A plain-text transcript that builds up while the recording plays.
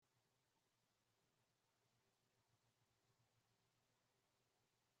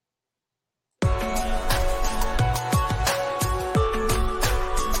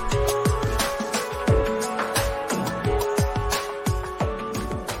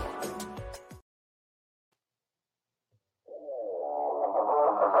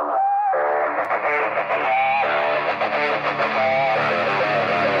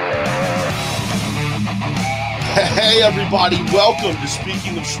Hey everybody, welcome to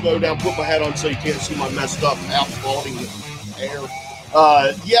Speaking of Schmoedown. Put my hat on so you can't see my messed up half balding hair.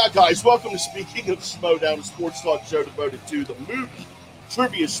 Yeah, guys, welcome to Speaking of Schmoedown, a sports talk show devoted to the movie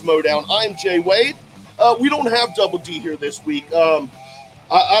trivia Schmoedown. I'm Jay Wade. We don't have Double D here this week. I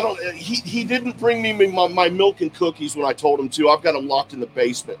don't. He didn't bring me my milk and cookies when I told him to. I've got him locked in the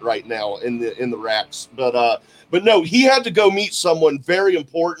basement right now in the racks. But no, he had to go meet someone very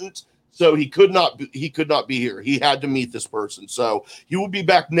important. So he could not be here. He had to meet this person. So he will be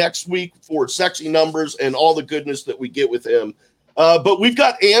back next week for sexy numbers and all the goodness that we get with him. But we've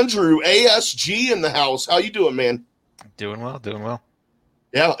got Andrew ASG in the house. How you doing, man? Doing well.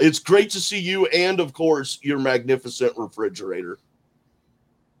 Yeah, it's great to see you, and of course your magnificent refrigerator.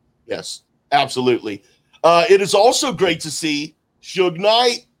 Yes, absolutely. It is also great to see Suge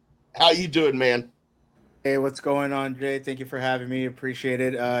Knight. How you doing, man? Hey, what's going on, Jay? Thank you for having me. Appreciate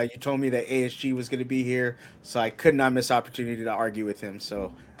it. You told me that ASG was going to be here, so I could not miss opportunity to argue with him.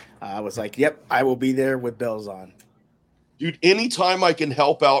 So I was like, yep, I will be there with bells on. Dude, anytime I can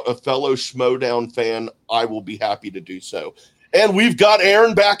help out a fellow Schmoedown fan, I will be happy to do so. And we've got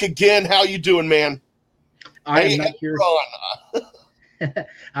Aaron back again. How you doing, man? I am not here.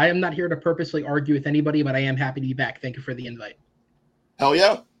 I am not here to purposely argue with anybody, but I am happy to be back. Thank you for the invite. Hell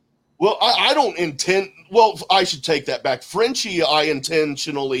yeah. Well, I don't intend – well, I should take that back. Frenchie, I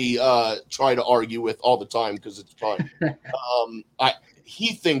intentionally try to argue with all the time because it's fun.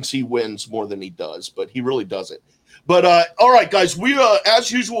 He thinks he wins more than he does, but he really doesn't. But, all right, guys, we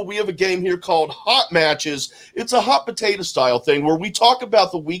as usual, we have a game here called Hot Matches. It's a hot potato style thing where we talk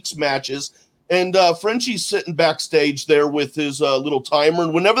about the week's matches. And Frenchie's sitting backstage there with his little timer.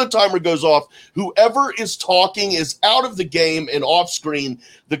 And whenever the timer goes off, whoever is talking is out of the game and off screen.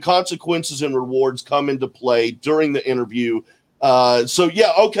 The consequences and rewards come into play during the interview. So,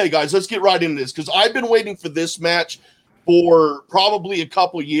 yeah, okay, guys, let's get right into this. Because I've been waiting for this match for probably a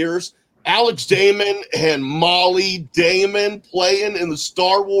couple years. Alex Damon and Molly Damon playing in the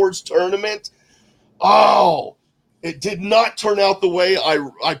Star Wars tournament. Oh, it did not turn out the way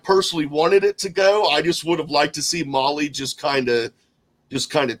I personally wanted it to go. I just would have liked to see Molly just kind of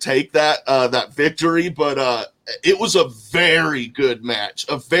take that victory. But it was a very good match.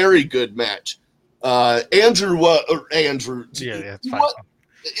 Andrew. Yeah, it's fine.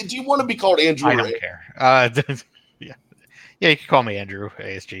 Do you want to be called Andrew? I don't care. Yeah, you can call me Andrew,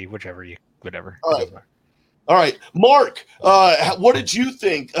 ASG, whatever. All right, Mark, what did you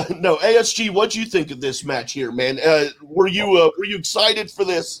think? No, ASG, what did you think of this match here, man? Were you excited for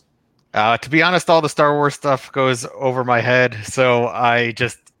this? To be honest, all the Star Wars stuff goes over my head, so I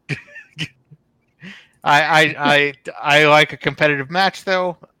just I like a competitive match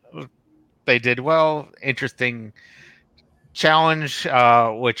though. They did well, interesting challenge,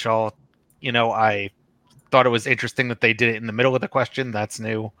 which I thought it was interesting that they did it in the middle of the question. That's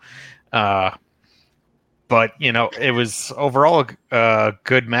new. But, it was overall a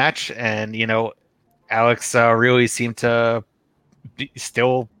good match. And, Alex really seemed to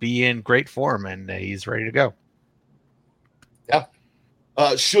still be in great form, and he's ready to go. Yeah.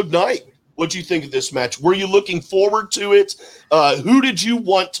 Suge Knight, what do you think of this match? Were you looking forward to it? Who did you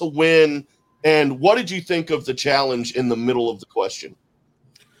want to win? And what did you think of the challenge in the middle of the question?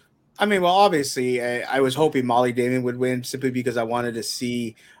 I mean, well, obviously, I was hoping Molly Damon would win simply because I wanted to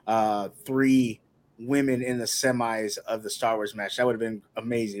see three women in the semis of the Star Wars match. That would have been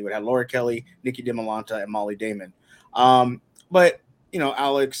amazing. It would have Laura Kelly, Nikki DiMolanta, and Molly Damon. But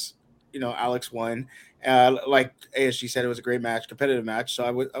Alex won. Like ASG said, it was a great match, competitive match. So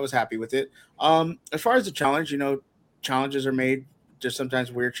I was happy with it. As far as the challenge, challenges are made. Just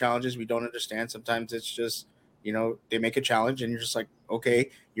sometimes weird challenges we don't understand. Sometimes it's just they make a challenge and you're just like,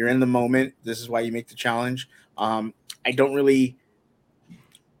 okay, you're in the moment. This is why you make the challenge. I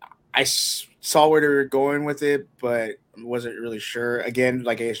saw where they were going with it, but wasn't really sure. Again,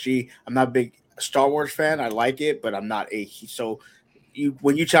 like ASG, I'm not a big Star Wars fan. I like it, but I'm not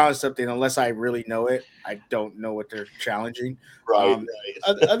when you challenge something, unless I really know it, I don't know what they're challenging. Right.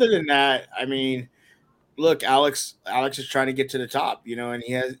 Other than that, I mean, look, Alex is trying to get to the top, and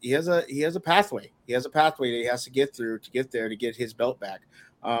he has a pathway. He has a pathway that he has to get through to get there to get his belt back.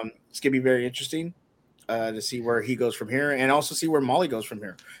 It's gonna be very interesting to see where he goes from here, and also see where Molly goes from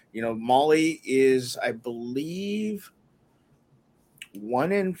here. Molly is, I believe,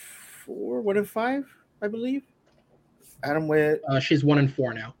 1-4, 1-5, I believe. Adam Witt. She's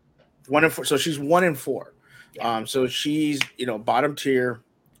 1-4 now. 1-4, so she's 1-4. Yeah. So she's bottom tier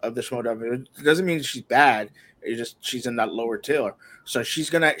of the Schmoedown. It doesn't mean she's bad. It's just she's in that lower tier. So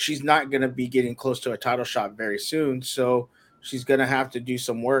she's not gonna be getting close to a title shot very soon. So she's gonna have to do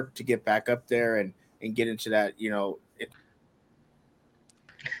some work to get back up there and get into that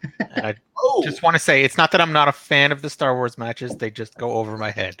And I just want to say, it's not that I'm not a fan of the Star Wars matches. They just go over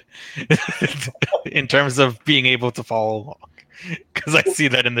my head in terms of being able to follow along. Because I see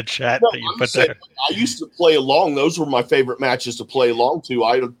that in the chat that you put there. I used to play along. Those were my favorite matches to play along to.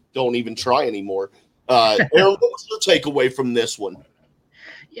 I don't even try anymore. Aaron, what was your takeaway from this one?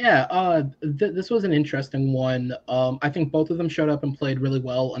 Yeah, this was an interesting one. I think both of them showed up and played really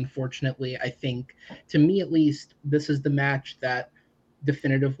well. Unfortunately, I think, to me at least, this is the match that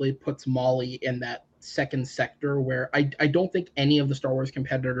definitively puts Molly in that second sector where I don't think any of the Star Wars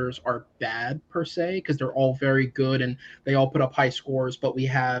competitors are bad per se, because they're all very good and they all put up high scores. But we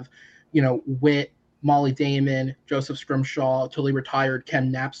have, Witt, Molly Damon, Joseph Scrimshaw, till he retired,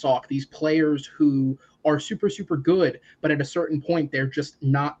 Ken Knapsack, these players who are super, super good, but at a certain point, they're just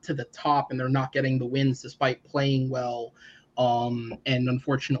not to the top and they're not getting the wins despite playing well. And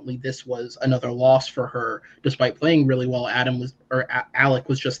unfortunately, this was another loss for her, despite playing really well. Alec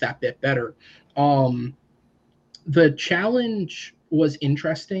was just that bit better. The challenge was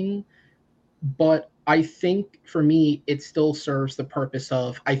interesting, but I think for me, it still serves the purpose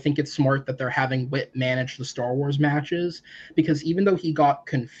of, I think it's smart that they're having Witt manage the Star Wars matches, because even though he got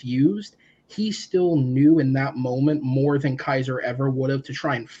confused, he still knew in that moment more than Kaiser ever would have to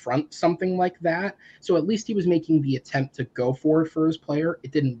try and front something like that. So at least he was making the attempt to go for it for his player.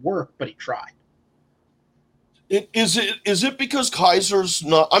 It didn't work, but he tried. Is it because Kaiser's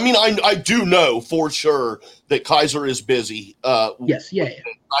not? I mean, I do know for sure that Kaiser is busy. Yes, yeah.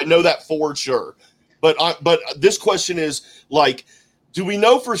 I know that for sure. But this question is like, do we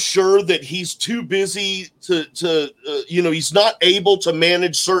know for sure that he's too busy to he's not able to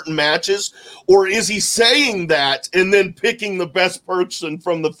manage certain matches, or is he saying that and then picking the best person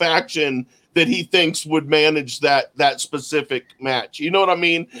from the faction that he thinks would manage that specific match? You know what I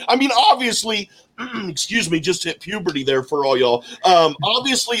mean? I mean, obviously, excuse me, just hit puberty there for all y'all.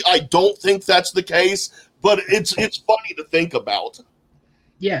 Obviously, I don't think that's the case, but it's funny to think about.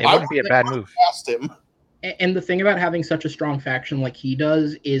 Yeah, it wouldn't be a bad move. Asked him. And the thing about having such a strong faction like he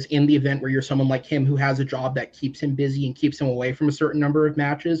does is, in the event where you're someone like him who has a job that keeps him busy and keeps him away from a certain number of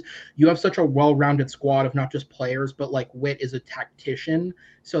matches, you have such a well-rounded squad of not just players, but like Witt is a tactician,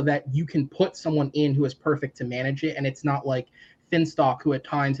 so that you can put someone in who is perfect to manage it. And it's not like Finstock, who at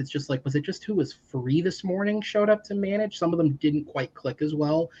times it's just like, was it just who was free this morning showed up to manage? Some of them didn't quite click as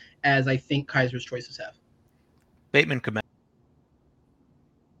well as I think Kaiser's choices have. Bateman command.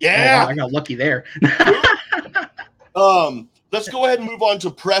 Yeah, oh, I got lucky there. Let's go ahead and move on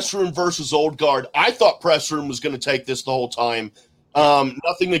to Press Room versus Old Guard. I thought Press Room was going to take this the whole time.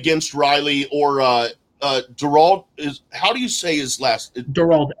 Nothing against Riley or Durald. How do you say his last?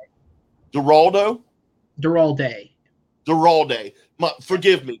 Duralde. Duraldo? Duralde.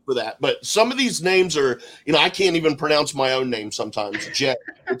 Forgive me for that, but some of these names are, I can't even pronounce my own name sometimes.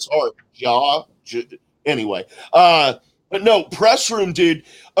 It's hard. Anyway. But no, Press Room, dude.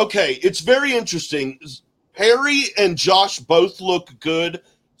 Okay, it's very interesting. Perry and Josh both look good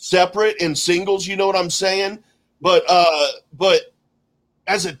separate in singles, you know what I'm saying? But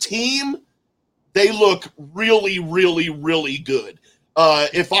as a team, they look really, really, really good.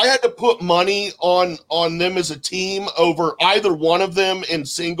 If I had to put money on them as a team over either one of them in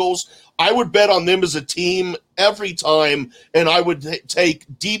singles, I would bet on them as a team every time, and I would take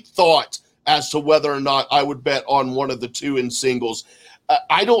deep thought as to whether or not I would bet on one of the two in singles.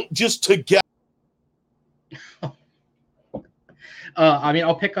 I don't just to get. I mean,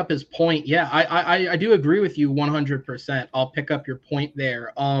 I'll pick up his point. Yeah, I do agree with you 100%. I'll pick up your point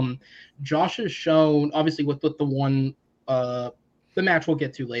there. Josh has shown, obviously, with the one, the match we'll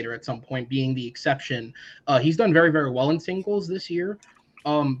get to later at some point being the exception. He's done very, very well in singles this year.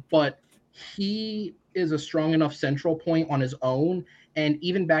 But he is a strong enough central point on his own. And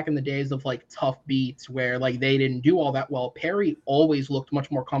even back in the days of like tough beats where like they didn't do all that well, Perry always looked much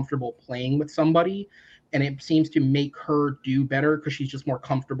more comfortable playing with somebody. And it seems to make her do better because she's just more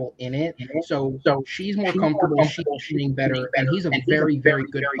comfortable in it. So she's more comfortable, she's shooting better, and he's a very, very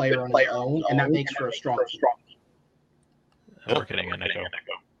good player on his own, and that makes for a strong team. We're getting an echo.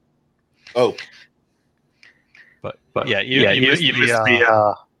 Oh. But yeah, you missed me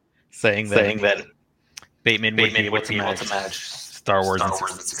saying that Bateman would be able to match Star Wars.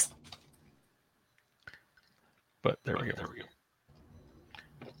 But there we go.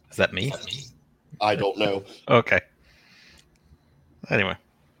 Is that me? I don't know. Okay. Anyway.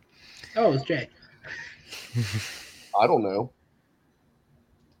 Oh, it's Jay. I don't know.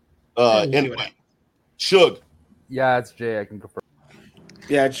 Anyway. Shug. Yeah, it's Jay. I can confirm.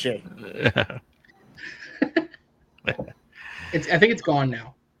 Yeah, it's Jay. I think it's gone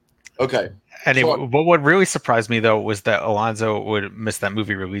now. Okay. Anyway, So- but what really surprised me though was that Alonso would miss that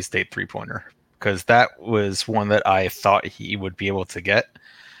movie release date 3-pointer, because that was one that I thought he would be able to get.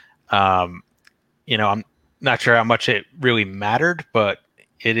 I'm not sure how much it really mattered, but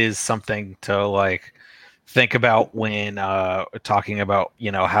it is something to like think about when talking about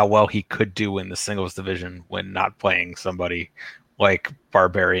how well he could do in the singles division when not playing somebody like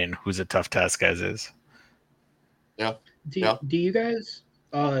Barbarian, who's a tough task as is. Yeah. Do you guys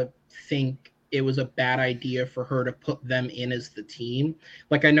think it was a bad idea for her to put them in as the team?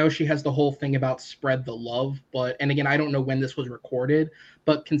 Like, I know she has the whole thing about spread the love, and again, I don't know when this was recorded,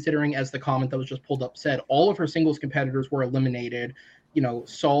 but considering, as the comment that was just pulled up said, all of her singles competitors were eliminated.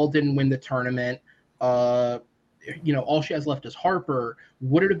 Saul didn't win the tournament. All she has left is Harper.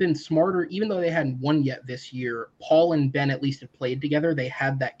 Would it have been smarter, even though they hadn't won yet this year, Paul and Ben at least had played together, they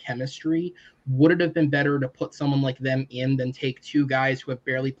had that chemistry? Would it have been better to put someone like them in than take two guys who have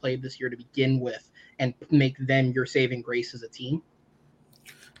barely played this year to begin with and make them your saving grace as a team?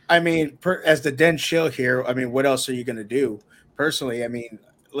 I mean, as the Den Chill here, I mean, what else are you going to do? Personally, I mean,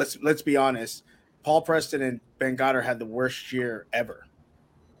 let's be honest. Paul Preston and Ben Goddard had the worst year ever.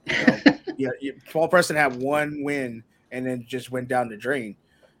 Paul Preston had one win and then just went down the drain.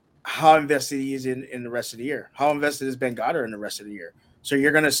 How invested he is in the rest of the year? How invested is Ben Goddard in the rest of the year? So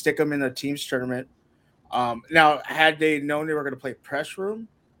you're going to stick him in a team's tournament. Now, had they known they were going to play press room,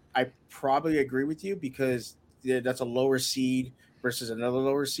 I probably agree with you, because that's a lower seed versus another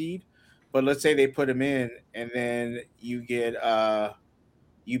lower seed. But let's say they put him in, and then you get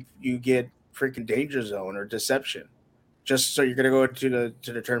you get freaking danger zone or deception, just so you're going to go to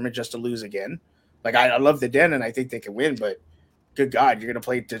the tournament just to lose again. Like, I love the Den, and I think they can win, but good God, you're going to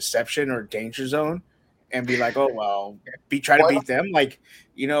play deception or danger zone and be like, oh well, try to beat them. Like,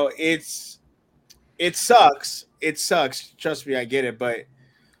 it sucks. It sucks. Trust me, I get it. But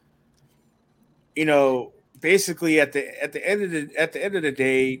basically, at the end of the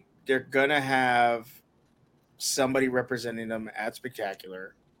day, they're gonna have somebody representing them at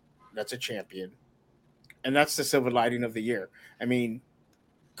Spectacular. That's a champion, and that's the silver lining of the year. I mean,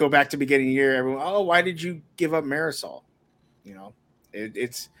 go back to beginning of the year. Everyone, oh, why did you give up Marisol?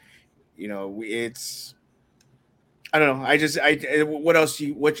 It's I don't know. What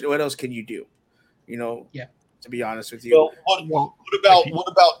else can you do? Yeah. To be honest with you. Well, what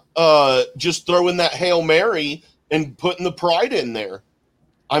about just throwing that Hail Mary and putting the Pride in there?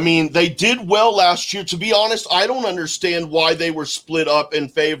 I mean, they did well last year. To be honest, I don't understand why they were split up in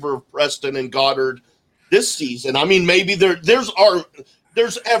favor of Preston and Goddard this season. I mean, maybe there's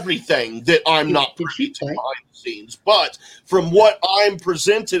everything that I'm not privy to behind the scenes, but from what I'm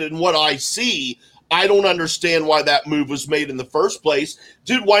presented and what I see, I don't understand why that move was made in the first place.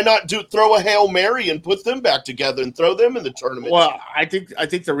 Dude, why not throw a Hail Mary and put them back together and throw them in the tournament? Well, I think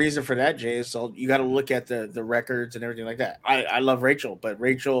the reason for that, Jay, is so you got to look at the records and everything like that. I love Rachel, but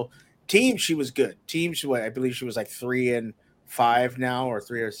Rachel team, she was good. Team, I believe she was like 3-5 now, or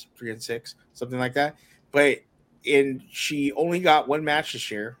 3-6, something like that. But she only got one match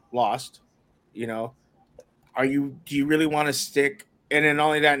this year, lost. Do you really want to stick? And then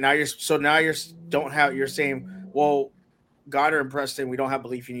only that, you're saying, well, Goddard and Preston, we don't have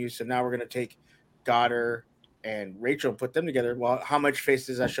belief in you, so now we're going to take Goddard and Rachel and put them together. Well, how much face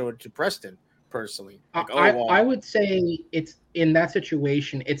does that show to Preston personally? Like, I would say it's in that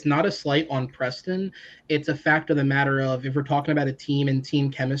situation, it's not a slight on Preston. It's a fact of the matter of, if we're talking about a team and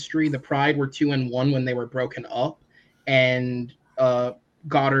team chemistry, the Pride were 2-1 when they were broken up, and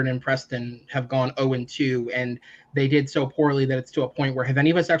Goddard and Preston have gone 0-2, and they did so poorly that it's to a point where, have any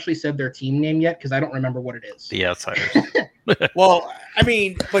of us actually said their team name yet? Because I don't remember what it is. The Outsiders. Well, I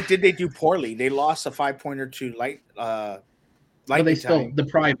mean, but did they do poorly? They lost a 5-pointer to the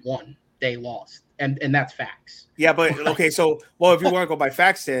Pride won. They lost, and that's facts. Yeah, but okay, so if you want to go by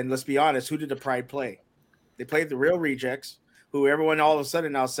facts, then let's be honest. Who did the Pride play? They played the Real Rejects, who everyone all of a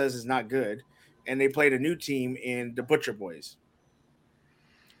sudden now says is not good, and they played a new team in the Butcher Boys.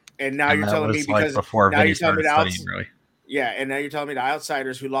 And now you're telling me, because now you're telling me and now you're telling me the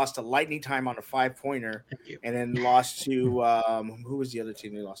Outsiders, who lost to Lightning Time on a 5-pointer, and then lost to who was the other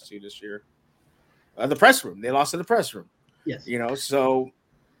team they lost to this year? The Press Room. They lost to the Press Room. Yes. So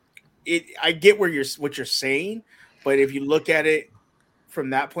I get what you're saying, but if you look at it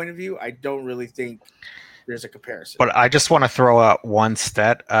from that point of view, I don't really think there's a comparison. But I just want to throw out one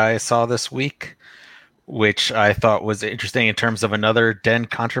stat I saw this week, which I thought was interesting in terms of another Den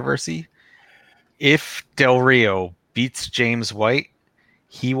controversy. If Del Rio beats James White,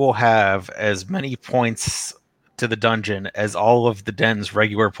 he will have as many points to the dungeon as all of the Den's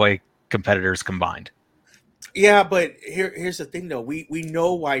regular play competitors combined. Yeah, but here's the thing though. We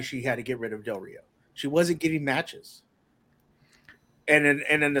know why she had to get rid of Del Rio. She wasn't getting matches. And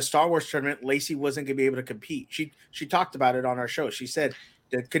in the Star Wars tournament, Lacey wasn't going to be able to compete. She talked about it on our show. She said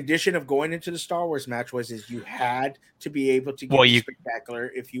the condition of going into the Star Wars match was you had to be able to get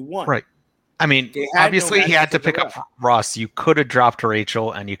spectacular if you won. Right. I mean, obviously he had to pick up Ross. You could have dropped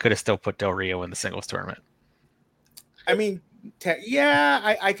Rachel, and you could have still put Del Rio in the singles tournament. I mean,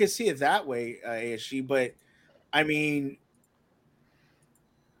 I could see it that way, ASG. But I mean,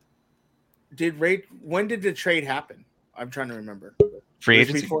 when did the trade happen? I'm trying to remember. Free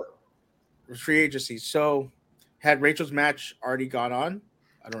agency. Free agency. So, had Rachel's match already gone on?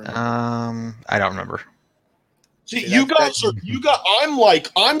 I don't remember. I don't remember. See,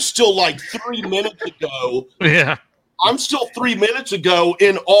 I'm still like 3 minutes ago. Yeah. I'm still 3 minutes ago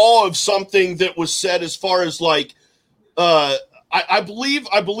in awe of something that was said as far as like, I believe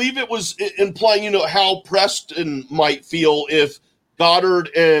it was implying, how Preston might feel if Goddard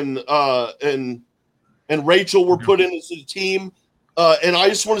and Rachel were put in as a team. And I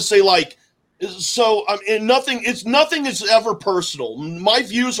just want to say, like, so I mean, nothing is ever personal. My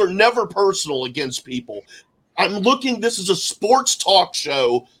views are never personal against people. This is a sports talk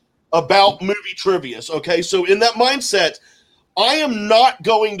show about movie trivia. Okay, so in that mindset, I am not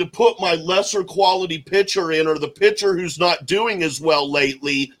going to put my lesser quality pitcher in, or the pitcher who's not doing as well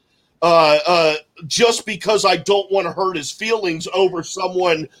lately, just because I don't want to hurt his feelings over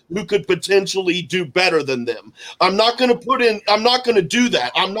someone who could potentially do better than them. I'm not going to do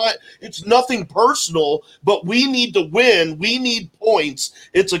that. It's nothing personal, but we need to win. We need points.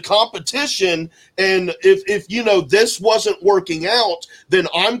 It's a competition. And if this wasn't working out, then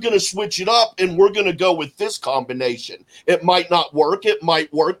I'm going to switch it up and we're going to go with this combination. It might not work. It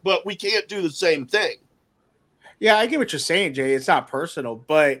might work, but we can't do the same thing. Yeah, I get what you're saying, Jay. It's not personal,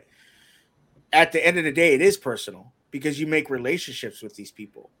 but at the end of the day, it is personal because you make relationships with these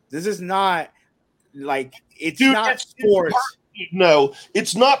people. This is not like it's not sports. No,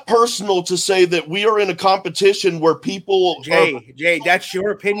 it's not personal to say that we are in a competition where people. Jay, that's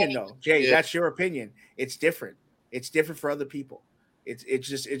your opinion, though. Jay, that's your opinion. It's different. It's different for other people. It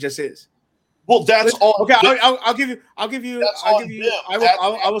just is. Well, that's all. Okay, I'll give you.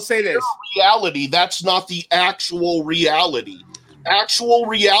 I will say this. Reality. That's not the actual reality. Actual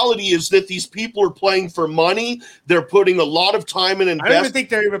reality is that these people are playing for money. They're putting a lot of time and investment. I don't even think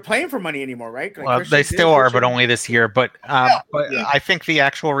they're even playing for money anymore, right? Like well, they still are, but only this year. But I think the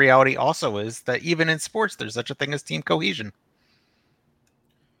actual reality also is that even in sports, there's such a thing as team cohesion,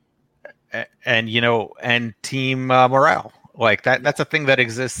 and team morale. Like that's a thing that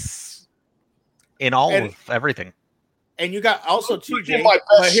exists in all of everything. And you got also too, Jay.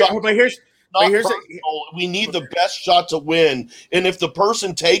 We need the best shot to win, and if the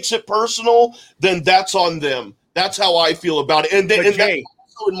person takes it personal, then that's on them. That's how I feel about it. And that's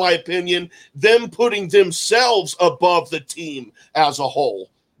also, in my opinion, them putting themselves above the team as a whole.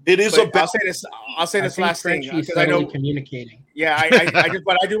 It is about. I'll say this last thing because I know communicating. Yeah,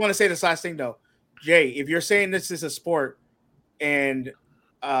 but I do want to say this last thing though, Jay. If you're saying this is a sport, and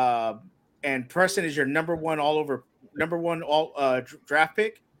Preston is your number one draft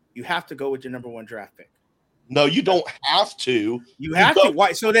pick, you have to go with your number one draft pick. No, you don't have to. You have to.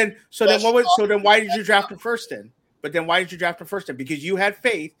 Why? So then why did you draft him first then? But then why did you draft him first then? Because you had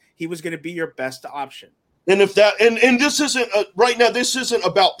faith he was going to be your best option. And if that and this isn't right now, this isn't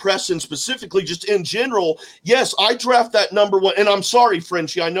about Preston specifically, just in general. Yes, I draft that number one, and I'm sorry,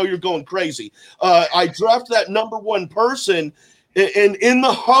 Frenchie, I know you're going crazy. I draft that number one person. And in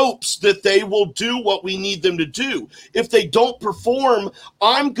the hopes that they will do what we need them to do. If they don't perform,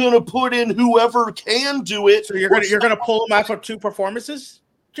 I'm going to put in whoever can do it. So you're going to pull them after 2 performances,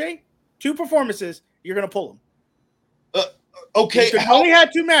 Jay? 2 performances, you're going to pull them. Okay. They've only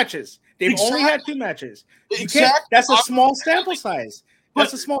had 2 matches. They've only had 2 matches. Exactly. That's a small sample size.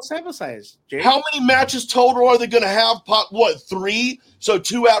 That's a small sample size, Jay. How many matches total are they going to have? 3? So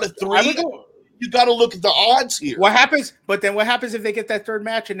 2 out of 3? You got to look at the odds here. What happens? But then what happens if they get that 3rd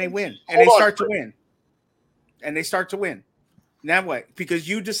match and they win and they start to win? And they start to win. Now what? Because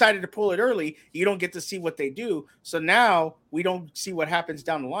you decided to pull it early, you don't get to see what they do. So now we don't see what happens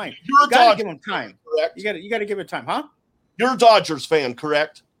down the line. You got to give them time. Correct. You got to give it time, huh? You're a Dodgers fan,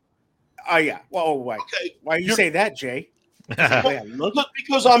 correct? Oh yeah. Well, why? Okay. Why you say that, Jay? Look,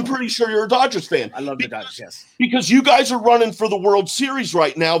 because I'm pretty sure you're a Dodgers fan. I love the Dodgers, yes. Because you guys are running for the World Series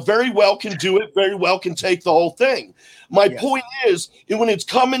right now. Very well can do it. Very well can take the whole thing. My point is, when it's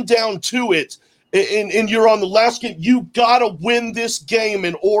coming down to it, and you're on the last game, you gotta win this game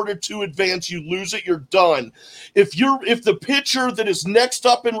in order to advance. You lose it, you're done. If the pitcher that is next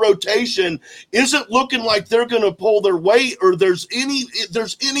up in rotation isn't looking like they're gonna pull their weight, or there's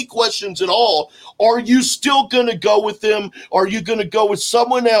any questions at all, are you still gonna go with them? Are you gonna go with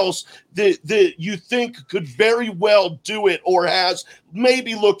someone else that you think could very well do it, or has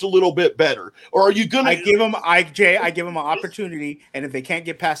maybe looked a little bit better? Or are you gonna I give them an opportunity, and if they can't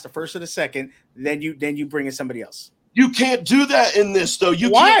get past the first or the second, then you bring in somebody else. You can't do that in this, though.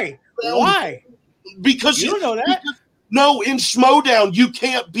 Why? Why? Because you don't know that. No, in Schmoedown, you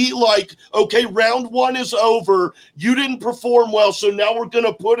can't be like, okay, round 1 is over. You didn't perform well, so now we're going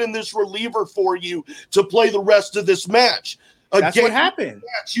to put in this reliever for you to play the rest of this match. That's what happened.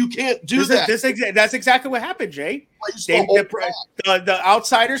 You can't do that. That's exactly what happened, Jay. The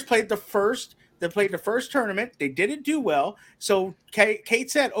outsiders played the first. They played the first tournament. They didn't do well. So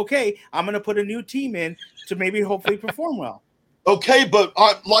Kate said, okay, I'm going to put a new team in to maybe hopefully perform well. Okay, but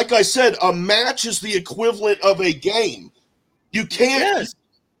like I said, a match is the equivalent of a game. You can't. Yes.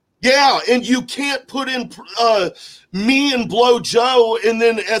 Yeah, and you can't put in me and Blow Joe, and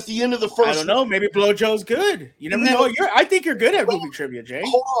then at the end of the first, I don't know. Maybe Blow Joe's good. You never know. I think you're good at movie trivia, Jay.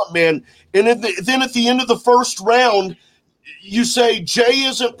 Hold on, man. And then at the end of the first round, you say Jay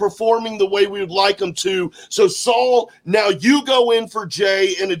isn't performing the way we would like him to. So Saul, now you go in for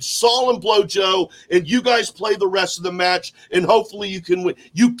Jay, and it's Saul and Blow Joe, and you guys play the rest of the match, and hopefully you can win.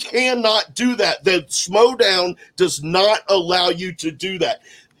 You cannot do that. The Schmoedown does not allow you to do that.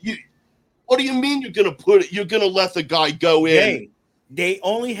 What do you mean you're going to let the guy go in? They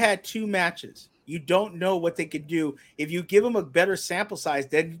only had 2 matches. You don't know what they could do. If you give them a better sample size,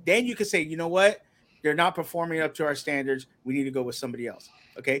 then you can say, you know what? They're not performing up to our standards. We need to go with somebody else.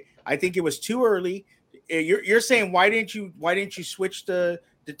 Okay. I think it was too early. You're saying, why didn't you switch the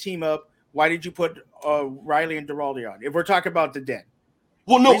team up? Why did you put Riley and Duralde on? If we're talking about the Den.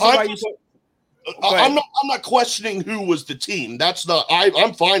 Well, no, I'm not questioning who was the team. That's not.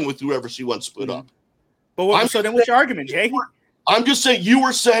 I'm fine with whoever she wants to put up. But so then, what's your argument, Jay? I'm just saying you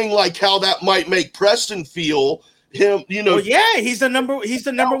were saying like how that might make Preston feel. Him, Well, yeah, he's the number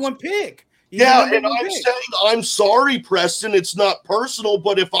 1 pick. And I'm saying, I'm sorry, Preston. It's not personal,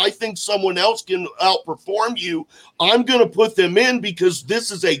 but if I think someone else can outperform you, I'm going to put them in because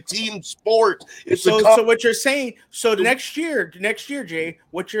this is a team sport. So what you're saying? So next year, Jay,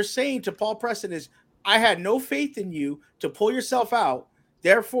 what you're saying to Paul Preston is, I had no faith in you to pull yourself out.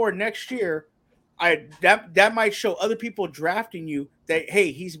 Therefore, next year, that might show other people drafting you that,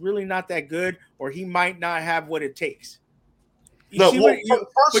 hey, he's really not that good, or he might not have what it takes. You're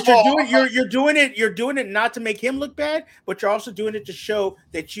doing it not to make him look bad, but you're also doing it to show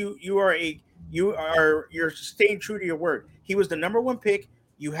that you're staying true to your word. He was the number 1 pick.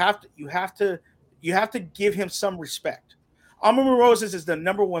 You have to give him some respect. Amon Roses is the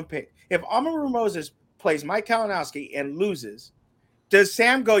number 1 pick. If Amon Roses plays Mike Kalinowski and loses, does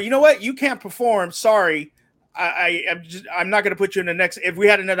Sam go, you know what? You can't perform. Sorry. I'm not going to put you in the next. If we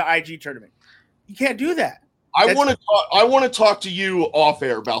had another IG tournament, you can't do that. I want to talk to you off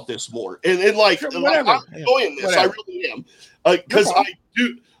air about this more, and I'm enjoying this. I really am, because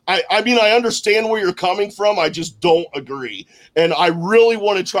I understand where you're coming from. I just don't agree, and I really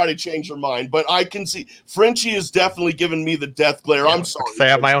want to try to change your mind. But I can see Frenchie is definitely giving me the death glare. I'm sorry. I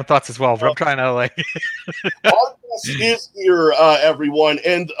have my own thoughts as well, but I'm trying to Our guest is here, everyone,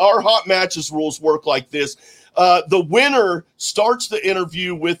 and our hot matches rules work like this. The winner starts the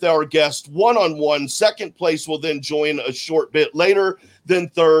interview with our guest one-on-one. Second place will then join a short bit later, then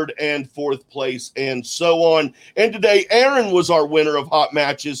third and fourth place, and so on. And today, Aaron was our winner of Hot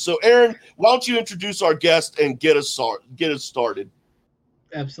Matches. So, Aaron, why don't you introduce our guest and get us started?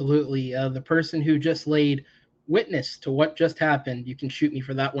 Absolutely. The person who just laid witness to what just happened. You can shoot me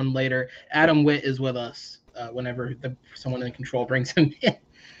for that one later. Adam Witt is with us whenever someone in control brings him in.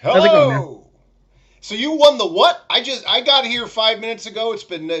 Hello. How's it going, man? So you won the what? I got here 5 minutes ago. It's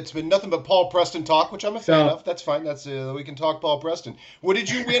been nothing but Paul Preston talk, which I'm a fan of. That's fine. That's we can talk Paul Preston. What did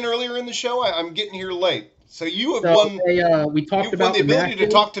you win earlier in the show? I'm getting here late. So you have won. We talked about the ability to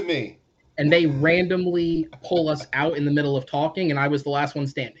talk to me. And they randomly pull us out in the middle of talking, and I was the last one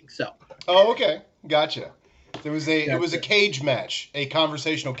standing. So. Oh, okay, gotcha. It was a cage match, a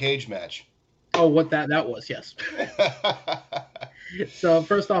conversational cage match. Oh, what that was, yes. So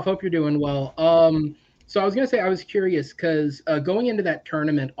first off, hope you're doing well. So I was going to say, I was curious because going into that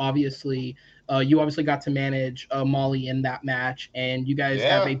tournament, obviously, you obviously got to manage Molly in that match, and you guys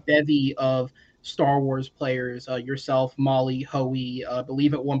have a bevy of Star Wars players, yourself, Molly, Hoey. I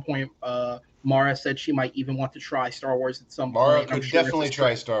believe at one point, Mara said she might even want to try Star Wars at some point. Mara could definitely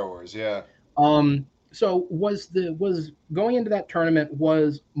try Star Wars, yeah. So was going into that tournament,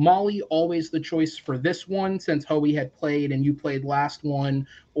 was Molly always the choice for this one since Hoey had played and you played last one,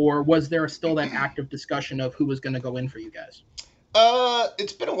 or was there still that active discussion of who was going to go in for you guys?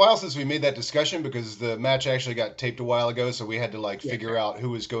 It's been a while since we made that discussion because the match actually got taped a while ago, so we had to figure out who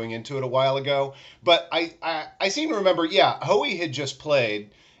was going into it a while ago. But I seem to remember, Hoey had just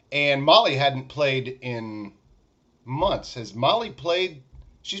played, and Molly hadn't played in months. Has Molly played?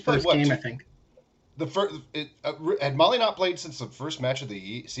 She's played First what? game, I think. The first had Molly not played since the first match of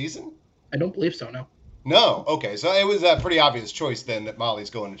the season? I don't believe so. No. No. Okay, so it was a pretty obvious choice then that Molly's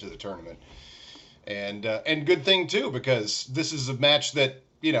going into the tournament, and good thing too because this is a match that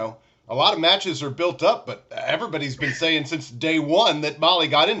a lot of matches are built up, but everybody's been saying since day one that Molly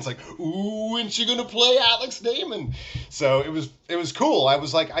got in. It's like, ooh, isn't she gonna play Alex Damon? So it was cool. I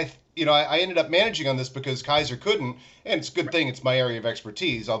was like, I ended up managing on this because Kaiser couldn't, and it's a good thing it's my area of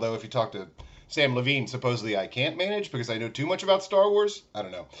expertise. Although if you talk to Sam Levine, supposedly I can't manage because I know too much about Star Wars. I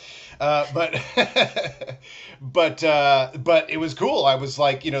don't know, but it was cool. I was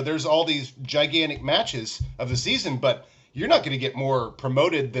like, there's all these gigantic matches of the season, but you're not going to get more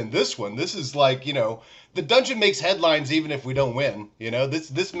promoted than this one. This is like, the dungeon makes headlines even if we don't win.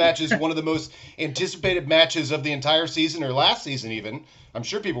 This match is one of the most anticipated matches of the entire season or last season even. I'm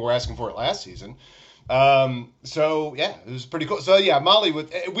sure people were asking for it last season. So yeah, it was pretty cool. So yeah, Molly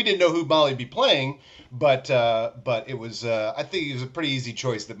we didn't know who Molly would be playing, but it was I think it was a pretty easy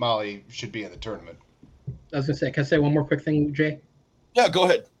choice that Molly should be in the tournament. I was gonna say, can I say one more quick thing, Jay? Yeah, go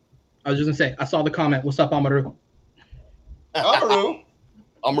ahead. I was just gonna say, I saw the comment. What's up, Amaru? Amaru.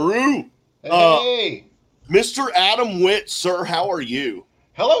 Amaru. Hey. Mr. Adam Witt, sir, how are you?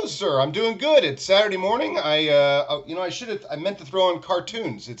 Hello, sir. I'm doing good. It's Saturday morning. I meant to throw on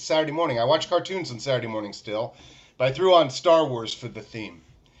cartoons. It's Saturday morning. I watch cartoons on Saturday morning still, but I threw on Star Wars for the theme.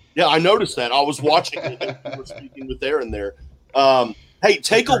 Yeah, I noticed that. I was watching it. We were speaking with Aaron there. Hey,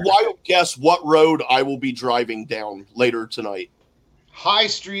 take a wild guess what road I will be driving down later tonight. High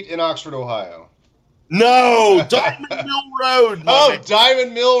Street in Oxford, Ohio. No, Diamond Mill Road.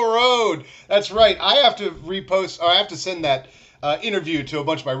 Diamond Mill Road. That's right. I have to repost, or I have to send that interview to a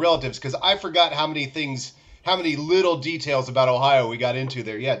bunch of my relatives because I forgot how many little details about Ohio we got into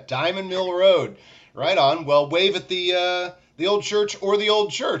there. Yeah, Diamond Mill Road. Right on. Well, wave at the old church or the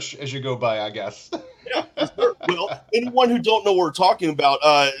old church as you go by, I guess. Yeah. Sure. Well, anyone who don't know what we're talking about,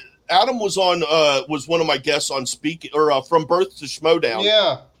 Adam was one of my guests on From Birth to Schmoedown.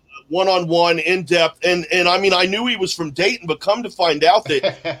 Yeah. One-on-one, in-depth, and I mean, I knew he was from Dayton, but come to find out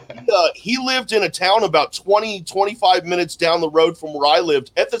that he lived in a town about 20-25 minutes down the road from where I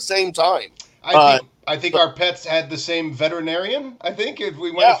lived at the same time. I think our pets had the same veterinarian, I think, if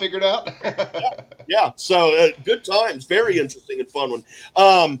we might have figured out. Yeah. So good times. Very interesting and fun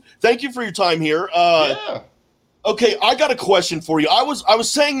one. Thank you for your time here. Yeah. Okay, I got a question for you. I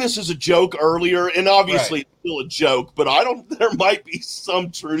was saying this as a joke earlier, and obviously it's still a joke, but there might be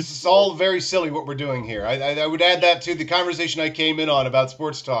some truth. This is all very silly what we're doing here. I would add that to the conversation I came in on about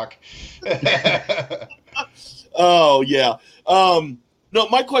sports talk. Oh, yeah. No,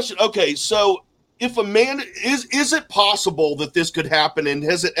 my question, okay, so if Amanda, is it possible that this could happen, and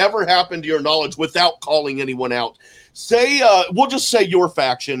has it ever happened to your knowledge without calling anyone out? Say, we'll just say your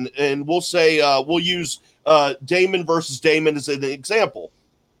faction, and we'll say, we'll use Damon versus Damon as an example.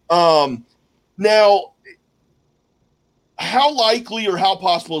 Now, how likely or how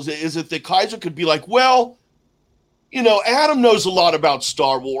possible is it that Kaiser could be like, well, Adam knows a lot about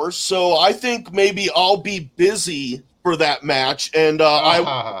Star Wars, so I think maybe I'll be busy for that match, and I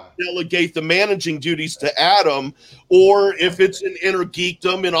will delegate the managing duties to Adam, or if it's an inner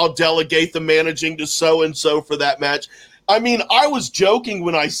geekdom, and I'll delegate the managing to so-and-so for that match. I mean, I was joking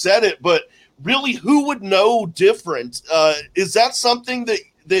when I said it, but really, who would know different? Is that something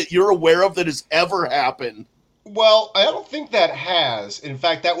that you're aware of that has ever happened? Well, I don't think that has. In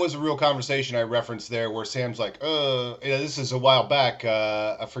fact, that was a real conversation I referenced there where Sam's like, this is a while back.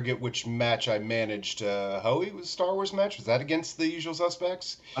 I forget which match I managed. Hoey was Star Wars match? Was that against the Usual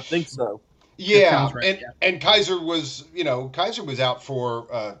Suspects? I think so. Yeah, right, and Kaiser was out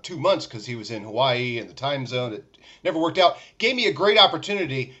for 2 months because he was in Hawaii and the time zone. It never worked out. Gave me a great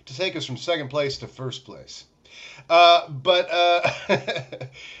opportunity to take us from second place to first place. But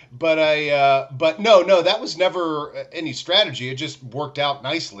no, that was never any strategy. It just worked out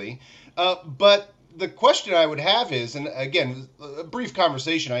nicely. But the question I would have is, and again, a brief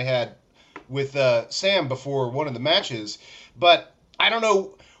conversation I had with Sam before one of the matches, but I don't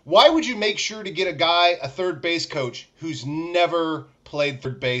know, why would you make sure to get a third base coach who's never played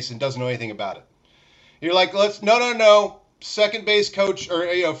third base and doesn't know anything about it? You're like, no. second base coach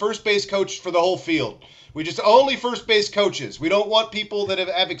or first base coach for the whole field. We just only first base coaches. We don't want people that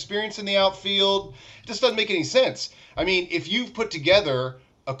have experience in the outfield. It just doesn't make any sense. I mean, if you've put together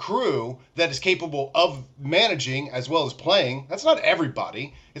a crew that is capable of managing as well as playing, that's not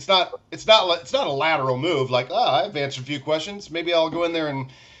everybody. It's not a lateral move like, I've answered a few questions. Maybe I'll go in there and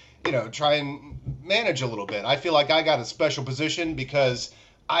try and manage a little bit. I feel like I got a special position because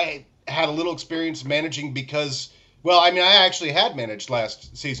I had a little experience managing because, I actually had managed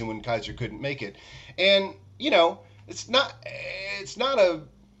last season when Kaiser couldn't make it. And, it's a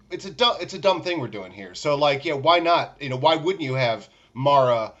dumb thing we're doing here. So why not? Why wouldn't you have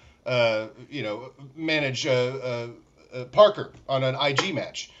Mara, manage Parker on an IG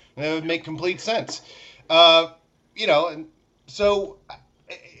match? And that would make complete sense. And so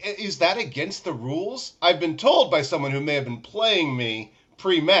is that against the rules? I've been told by someone who may have been playing me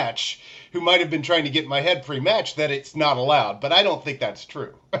pre-match, who might have been trying to get in my head pre-match, that it's not allowed, but I don't think that's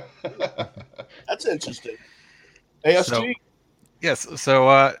true. That's interesting. ASG? Yes.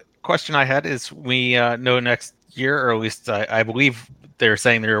 So, question I had is, we know next year, or at least I believe they're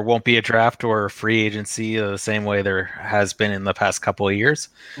saying there won't be a draft or free agency the same way there has been in the past couple of years.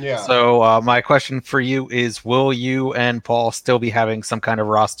 Yeah. So, my question for you is, will you and Paul still be having some kind of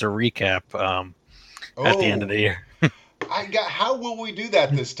roster recap at the end of the year? How will we do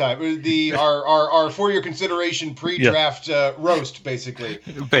that this time? Our for your consideration pre-draft roast, basically.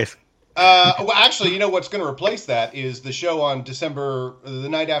 Well, actually, what's going to replace that is the show on the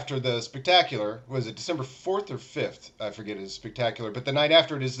night after the Spectacular. Was it December 4th or 5th? I forget his Spectacular. But the night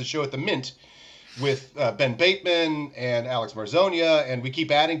after it is the show at the Mint with Ben Bateman and Alex Marzonia, and we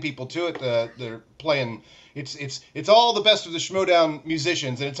keep adding people to it. They're playing. It's all the best of the Schmoedown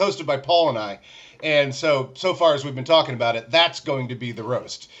musicians, and it's hosted by Paul and I. And so far as we've been talking about it, that's going to be the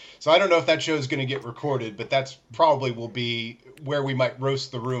roast. So I don't know if that show is going to get recorded, but that's probably will be where we might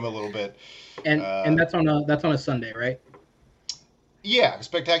roast the room a little bit. And that's on a Sunday, right? Yeah,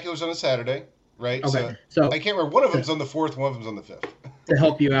 Spectacular's on a Saturday, right? Okay. So I can't remember. One of them's on the 4th, one of them's on the 5th. To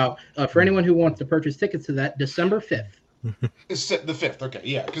help you out, for anyone who wants to purchase tickets to that, December 5th. It's the 5th, okay,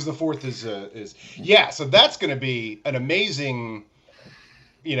 yeah, because the 4th is yeah. So that's going to be an amazing.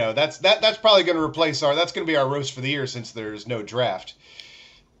 That's probably going to replace that's going to be our roast for the year since there's no draft.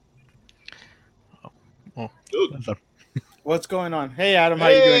 What's going on? Hey, Adam, how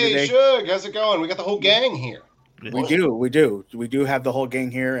you doing today? Hey, Shug, how's it going? We got the whole gang here. We do have the whole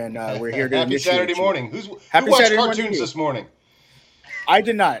gang here, and we're here to Happy Saturday morning. Who watched Saturday cartoons this morning? I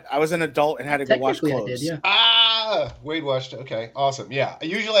did not. I was an adult and had to go wash clothes. I did, yeah. Wade watched. Okay, awesome. Yeah,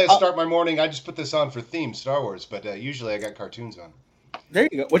 usually I start my morning. I just put this on for theme Star Wars, but usually I got cartoons on. There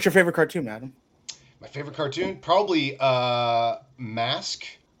you go. What's your favorite cartoon, Adam? My favorite cartoon? Probably Mask.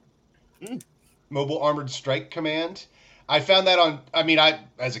 Mobile Armored Strike Command. I found that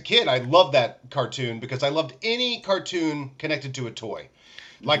as a kid, I loved that cartoon because I loved any cartoon connected to a toy.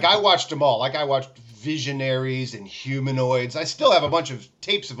 Like, I watched them all. Like, I watched Visionaries and Humanoids. I still have a bunch of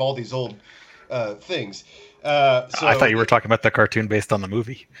tapes of all these old things. I thought you were talking about the cartoon based on the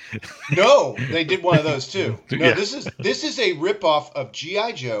movie. No, they did one of those too. No, Yeah. this is a ripoff of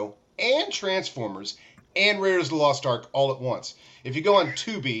G.I. Joe and Transformers and Raiders of the Lost Ark all at once. If you go on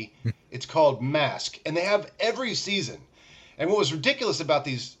Tubi, it's called Mask, and they have every season. And what was ridiculous about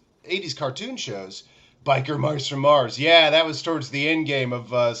these 80s cartoon shows, Biker Mice from Mars, yeah, that was towards the end game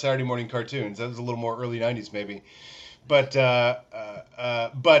of Saturday morning cartoons. That was a little more early 90s maybe. But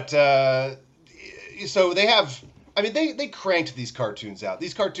so they have, they cranked these cartoons out.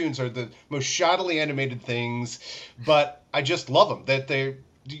 These cartoons are the most shoddily animated things, but I just love them.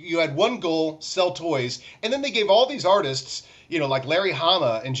 You had one goal, sell toys, and then they gave all these artists, like Larry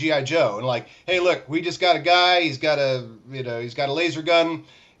Hama and G.I. Joe, and like, hey, look, we just got a guy, he's got a laser gun,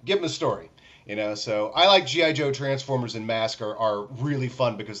 give him a story. So I like G.I. Joe, Transformers, and Mask are really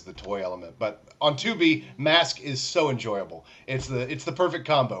fun because of the toy element. But on Tubi, Mask is so enjoyable. It's the perfect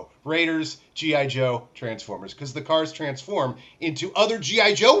combo. Raiders, G.I. Joe, Transformers, because the cars transform into other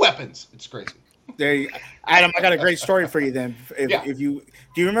G.I. Joe weapons. It's crazy. Adam, I got a great story for you then. Do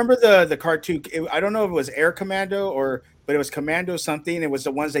you remember the cartoon? I don't know if it was Air Commando but it was Commando something. It was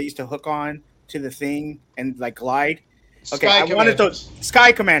the ones that used to hook on to the thing and like glide. Okay, I wanted those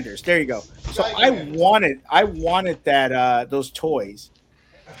Sky Commanders. There you go. So I wanted that those toys,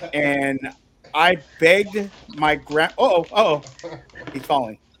 and I begged my grand. Oh, he's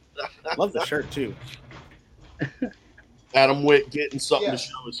falling. Love the shirt too. Adam Witt getting something to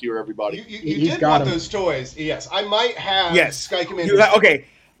show us here, everybody. You did want those toys. Yes, I might have Sky Commanders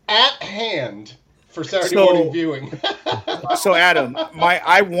at hand for Saturday morning viewing. So Adam,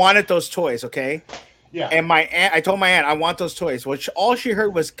 I wanted those toys, okay? Yeah. And my aunt, I told my aunt I want those toys. Which all she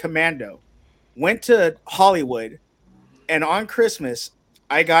heard was Commando. Went to Hollywood, and on Christmas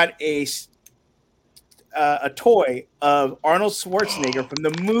I got a toy of Arnold Schwarzenegger from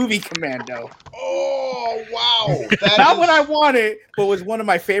the movie Commando. Oh wow! Not what I wanted, but was one of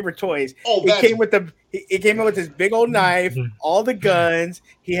my favorite toys. Oh, it came with this big old knife, all the guns.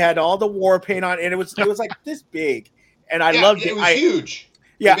 He had all the war paint on, and it was like this big, and I loved it. It was huge.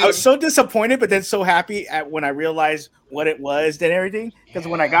 Yeah, I was so disappointed, but then so happy when I realized what it was and everything. Because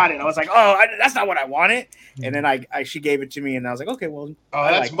when I got it, I was like, "Oh, that's not what I wanted." And then she gave it to me, and I was like, "Okay, well,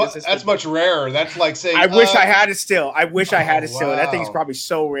 that's much rarer." That's like saying, "I wish I had it still. I wish I had it still." That thing's probably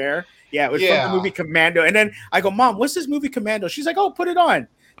so rare. Yeah, it was from the movie Commando. And then I go, "Mom, what's this movie Commando?" She's like, "Oh, put it on."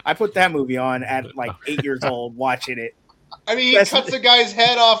 I put that movie on at like 8 years old, watching it. I mean, he cuts a guy's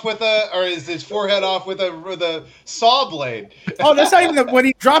head off or his forehead off with a saw blade. Oh, that's not even when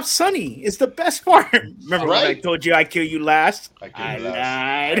he drops Sonny. It's the best part. Remember when I told you I kill you last? I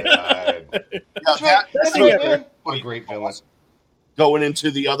lied. That's right, man. What a great villain. Going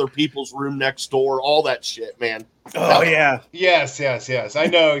into the other people's room next door, all that shit, man. Oh yeah. Yes. I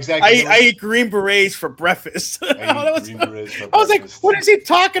know exactly. I eat green berets for breakfast. I was like, what is he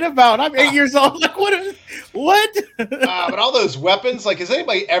talking about? I'm 8 years old. Like, what? But all those weapons, like, has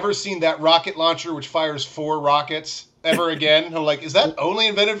anybody ever seen that rocket launcher which fires 4 rockets ever again? I'm like, is that only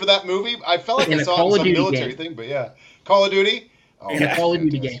invented for that movie? I felt like I saw it in some military thing, but yeah. Call of Duty? Oh, in a Call of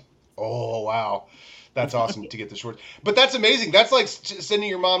Duty game. Oh, wow. That's awesome to get the shorts. But that's amazing. That's like sending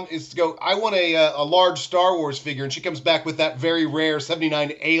your mom is to go, I want a large Star Wars figure, and she comes back with that very rare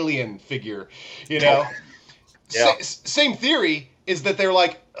 79 Alien figure, you know? Yeah. Same theory is that they're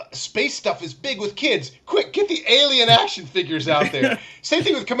like, space stuff is big with kids. Quick, get the Alien action figures out there. Same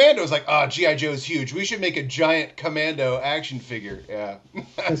thing with Commando. It's like, G.I. Joe's huge. We should make a giant Commando action figure. Yeah.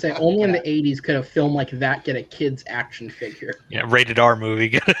 I was say only in the 80s could a film like that get a kid's action figure. Yeah, rated R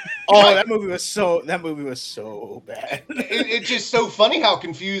movie. That movie was so bad. It's just so funny how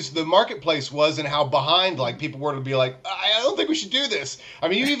confused the marketplace was and how behind like people were to be like, I don't think we should do this. I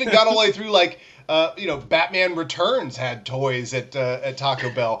mean, you even got all the way through like Batman Returns had toys at Taco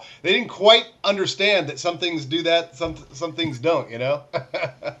Bell. They didn't quite understand that some things do that, some things don't, you know?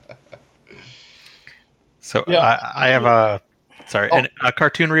 So I have a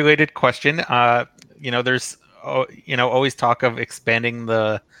cartoon-related question. There's always talk of expanding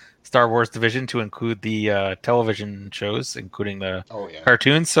the Star Wars division to include the television shows, including the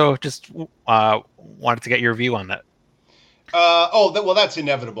cartoons. So just wanted to get your view on that. That's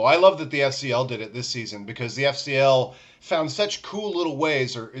inevitable. I love that the FCL did it this season because the FCL found such cool little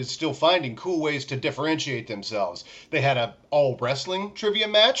ways, or is still finding cool ways to differentiate themselves. They had a all wrestling trivia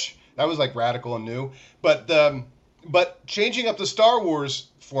match that was like radical and new, but changing up the Star Wars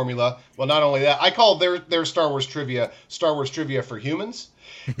formula. Well, not only that, I call their Star Wars trivia for humans.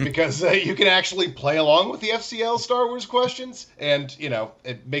 Because you can actually play along with the FCL Star Wars questions, and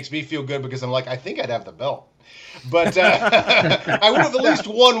it makes me feel good because I'm like, I think I'd have the belt. But I would have at least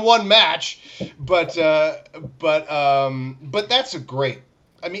won one match. But that's a great.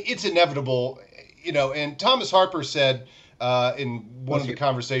 I mean, it's inevitable, And Thomas Harper said in one of the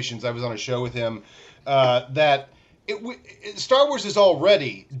conversations I was on a show with him that Star Wars is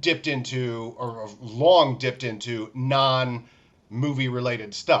already dipped into, or long dipped into, movie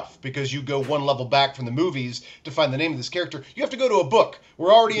related stuff because you go one level back from the movies to find the name of this character. You have to go to a book.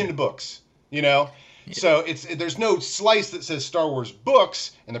 We're already into books, So there's no slice that says Star Wars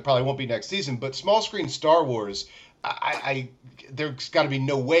books, and there probably won't be next season, but small screen Star Wars, there's got to be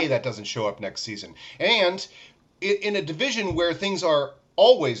no way that doesn't show up next season. And in a division where things are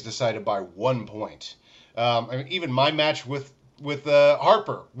always decided by 1 point. Even my match with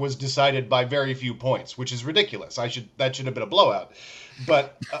Harper was decided by very few points, which is ridiculous. That should have been a blowout.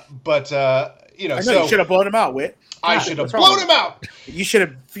 But you should have blown him out, Witt. I should have blown him out. You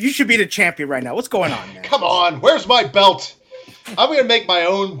should be the champion right now. What's going on, man? Come on, where's my belt? I'm gonna make my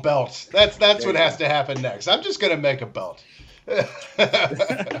own belt. That's what has to happen next. I'm just gonna make a belt.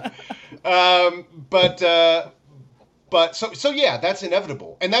 So yeah, that's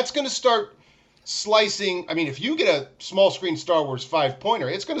inevitable, and that's gonna start slicing. I mean, if you get a small screen Star Wars 5-pointer,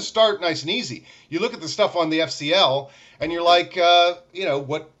 it's going to start nice and easy. You look at the stuff on the FCL, and you're like,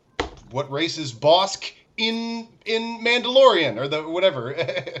 what race is Bosk in Mandalorian or the whatever?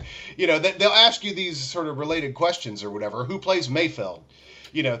 They'll ask you these sort of related questions or whatever. Who plays Mayfeld?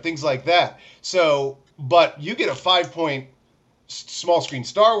 Things like that. So, but you get a 5-point small screen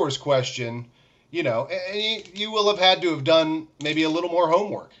Star Wars question, and you will have had to have done maybe a little more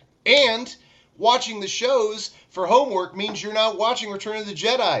homework. And watching the shows for homework means you're not watching Return of the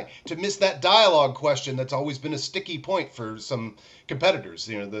Jedi to miss that dialogue question that's always been a sticky point for some competitors,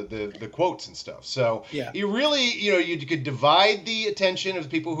 the quotes and stuff. So you really, you could divide the attention of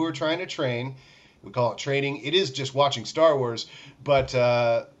people who are trying to train. We call it training. It is just watching Star Wars, but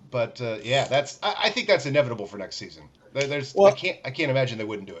I think that's inevitable for next season. I can't imagine they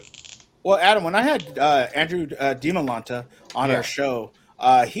wouldn't do it. Well, Adam, when I had Andrew DiMolanta on our show,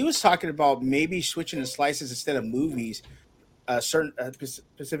 he was talking about maybe switching the slices instead of movies, certain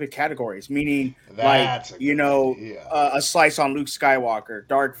specific categories, meaning a slice on Luke Skywalker,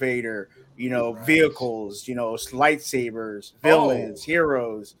 Darth Vader, vehicles, lightsabers, villains,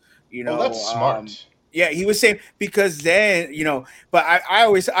 heroes. That's smart. He was saying because then but I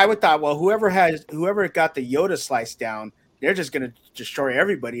would thought, well, whoever got the Yoda slice down, they're just going to destroy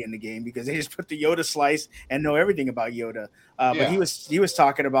everybody in the game because they just put the Yoda slice and know everything about Yoda. But he was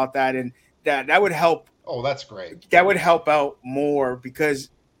talking about that, and that would help. Oh, that's great. That would help out more because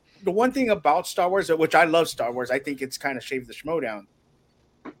the one thing about Star Wars, which I love Star Wars, I think it's kind of shaved the Schmoedown.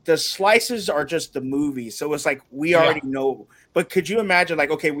 The slices are just the movies, so it's like we already know. But could you imagine, like,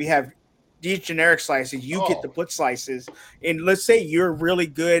 okay, we have these generic slices, you get to put slices, and let's say you're really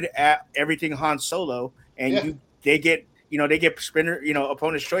good at everything Han Solo, and they get sprinter,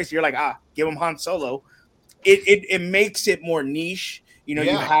 opponent's choice. You're like, give them Han Solo. It makes it more niche. You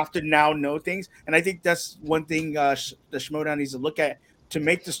have to now know things, and I think that's one thing the Schmoedown needs to look at to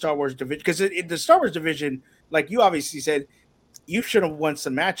make the Star Wars division, because the Star Wars division, like you obviously said, you should have won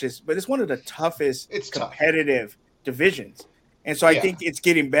some matches, but it's one of the toughest competitive divisions. And so I think it's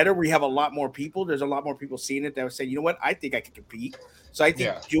getting better. We have a lot more people. There's a lot more people seeing it that would say, you know what, I think I can compete. So I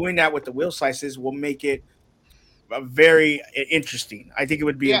think doing that with the wheel slices will make it very interesting. I think it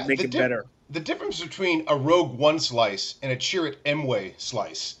would make it better. The difference between a Rogue One slice and a Chirrut Emwe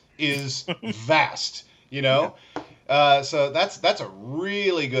slice is vast, So that's a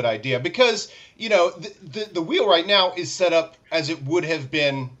really good idea because, the wheel right now is set up as it would have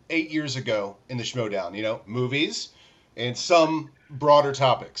been 8 years ago in the Schmoedown, movies and some broader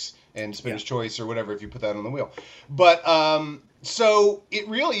topics and spinner's choice or whatever if you put that on the wheel. But so it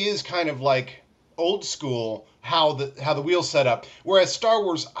really is kind of like old school how the wheel's set up, whereas Star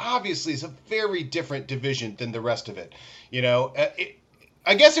Wars obviously is a very different division than the rest of it.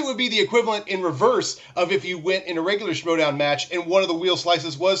 I guess it would be the equivalent in reverse of if you went in a regular Schmoedown match and one of the wheel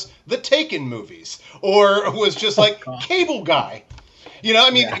slices was the Taken movies or was just like Cable Guy.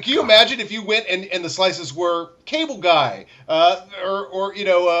 Can you imagine if you went and the slices were Cable Guy, or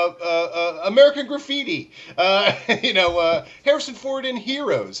American Graffiti, Harrison Ford in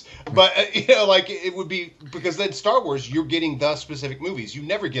Heroes, but it would be, because then Star Wars, you're getting the specific movies. You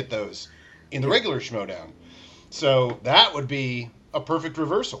never get those in the regular Schmoedown. So that would be a perfect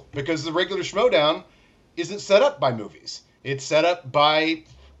reversal because the regular Schmoedown isn't set up by movies. It's set up by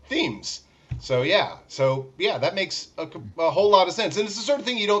themes. So that makes a whole lot of sense. And it's the sort of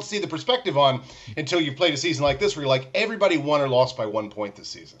thing you don't see the perspective on until you've played a season like this where you're like, everybody won or lost by 1 point this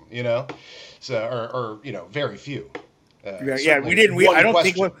season, So, very few. We didn't. I don't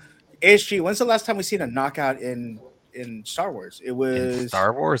think ASG, when's the last time we seen a knockout in Star Wars? It was in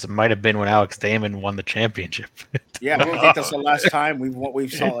Star Wars. It might have been when Alex Damon won the championship. I don't think that's the last time we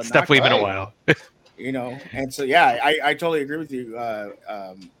saw it's definitely been a while. And so I totally agree with you,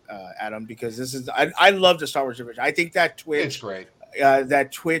 Adam, because this is I love the Star Wars division. I think that Twitch,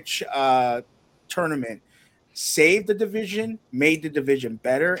 tournament saved the division, made the division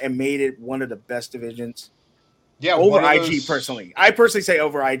better, and made it one of the best divisions. Yeah, over IG personally. I personally say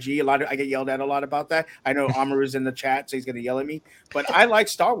over IG. I get yelled at a lot about that. I know Amaru's in the chat, so he's going to yell at me. But I like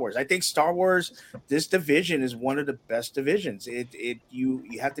Star Wars. I think Star Wars, this division is one of the best divisions. You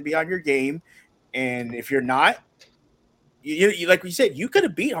have to be on your game, and if you're not, you like we said, you could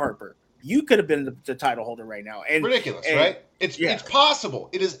have beat Harper. You could have been the title holder right now. And ridiculous, right? It's possible.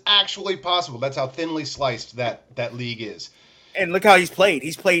 It is actually possible. That's how thinly sliced that league is. And look how he's played.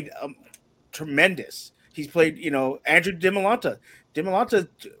 He's played tremendous. He's played, Andrew DiMolanta. DiMolanta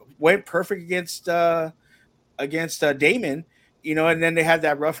went perfect against Damon, and then they had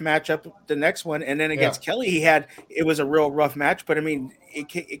that rough matchup the next one, and then against Kelly, it was a real rough match. But I mean,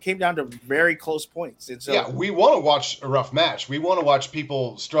 it came down to very close points. And so we want to watch a rough match. We want to watch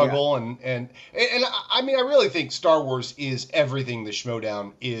people struggle, and I mean, I really think Star Wars is everything the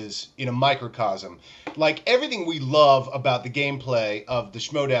Schmoedown is in a microcosm. Like everything we love about the gameplay of the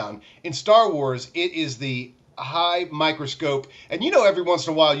Schmoedown, in Star Wars, it is the high microscope. And every once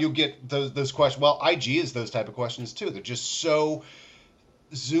in a while you'll get those questions. Well, IG is those type of questions too. They're just so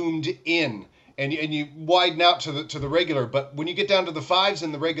zoomed in and you widen out to the regular. But when you get down to the 5s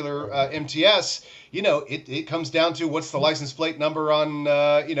in the regular MTS, it comes down to what's the license plate number on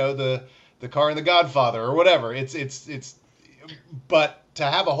the car in The Godfather or whatever. But to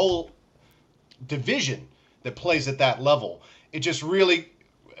have a whole division that plays at that level, it just really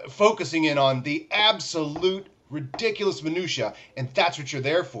focusing in on the absolute ridiculous minutia, and that's what you're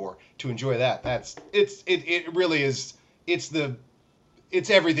there for, to enjoy that. It really is. It's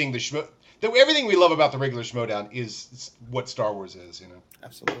everything everything we love about the regular Schmoedown is what Star Wars is.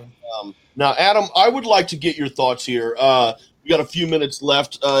 Absolutely. Now, Adam, I would like to get your thoughts here. We got a few minutes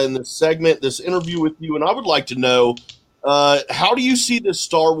left in this segment, this interview with you, and I would like to know, how do you see the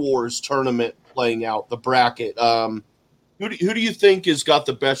Star Wars tournament playing out, the bracket? Who do you think has got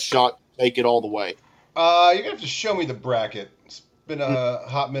the best shot to take it all the way? You're going to have to show me the bracket. It's been a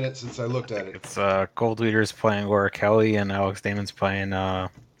hot minute since I looked at it. It's Gold Leader's playing Laura Kelly and Alex Damon's playing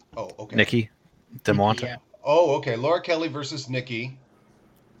Nikki DeMonte. Yeah. Oh, okay. Laura Kelly versus Nikki.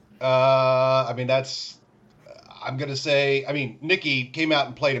 I'm going to say, Nikki came out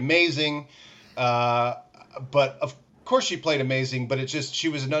and played amazing. But of course she played amazing, but it's just she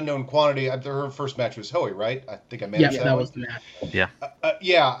was an unknown quantity. Her first match was Hoey, right? I think I managed that was the match.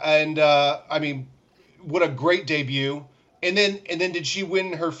 Yeah. And what a great debut. And then did she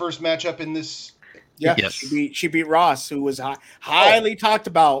win her first matchup in this? Yeah, Yes. she beat Ross, who was highly talked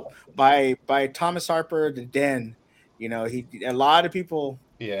about by Thomas Harper, the Den. A lot of people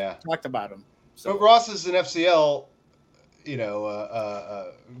talked about him. So. But Ross is an FCL,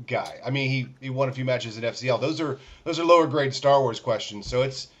 guy. He won a few matches at FCL. Those are lower grade Star Wars questions. So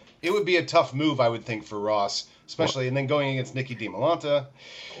it would be a tough move, I would think, for Ross, especially, and then going against Nikki DiMolanta.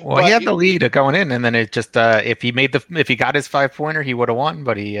 Well, he had the lead going in, and then it just if he got his 5-pointer, he would have won.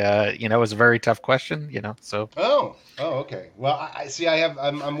 But he, it was a very tough question, So. Oh, okay. Well, I see.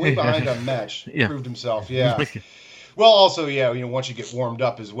 I'm way behind on Mesh. Yeah. Proved himself. Yeah. Well, also, once you get warmed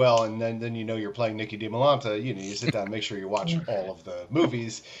up as well, and then you're playing Nikki DiMolanta, you sit down and make sure you watch all of the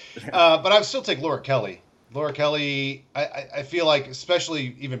movies. But I would still take Laura Kelly. Laura Kelly, I feel like,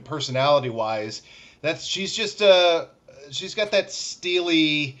 especially even personality-wise, she's got that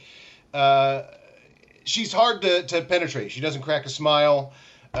steely. She's hard to penetrate. She doesn't crack a smile.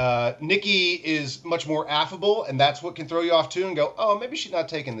 Nikki is much more affable, and that's what can throw you off too, and go, oh, maybe she's not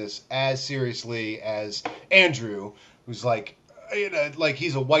taking this as seriously as Andrew, who's like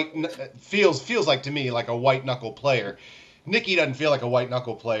he's a feels like to me like a white knuckle player. Nikki doesn't feel like a white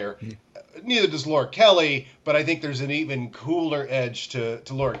knuckle player. Neither does Laura Kelly, but I think there's an even cooler edge to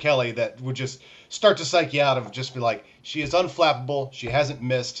Laura Kelly that would just start to psych you out of just be like, she is unflappable, she hasn't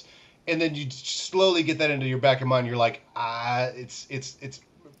missed, and then you slowly get that into your back of mind. You're like, it's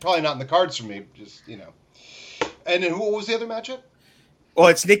probably not in the cards for me, just. And then what was the other matchup? Well,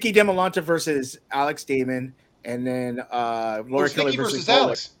 it's Nikki DiMolanta versus Alex Damon, and then Laura Kelly Nikki versus Gold.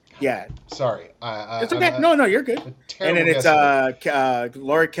 Alex. Yeah, sorry. It's okay. No, you're good. And then it's guesser.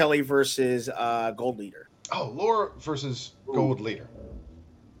 Laura Kelly versus Gold Leader. Oh, Laura versus Gold Leader.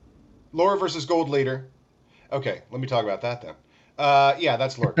 Laura versus Gold Leader. Okay, let me talk about that then.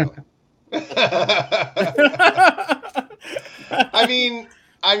 That's Laura Kelly.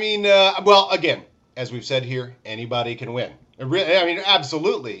 Well, again, as we've said here, anybody can win.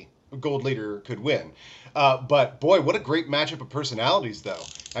 Absolutely, Gold Leader could win. But boy, what a great matchup of personalities, though.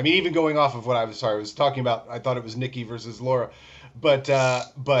 Even going off of what I was talking about, I thought it was Nikki versus Laura, but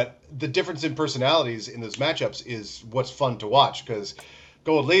the difference in personalities in those matchups is what's fun to watch, because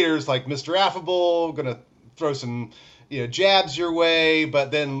Gold Leader's like Mr. Affable, gonna throw some jabs your way,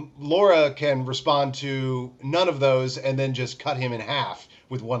 but then Laura can respond to none of those and then just cut him in half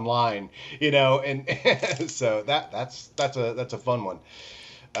with one line, and so that's a fun one.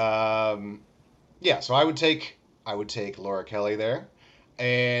 So I would take Laura Kelly there,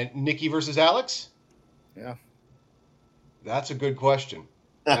 and Nikki versus Alex. Yeah, that's a good question.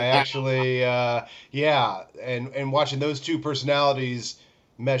 I actually, and watching those two personalities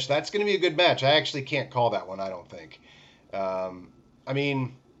mesh, that's going to be a good match. I actually can't call that one, I don't think.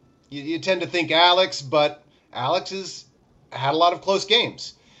 You tend to think Alex, but Alex has had a lot of close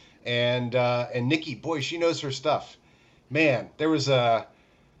games, and Nikki, boy, she knows her stuff. Man, there's a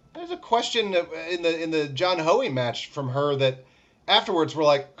question in the John Hoey match from her that afterwards we're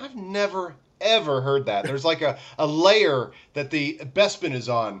like, I've never ever heard that. There's like a layer that the Bespin is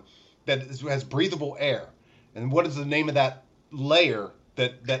on that has breathable air, and what is the name of that layer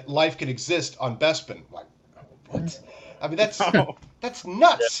that life can exist on Bespin? Like, what? That's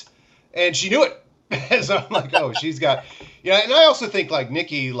nuts. And she knew it. So I'm like, oh, she's got, and I also think like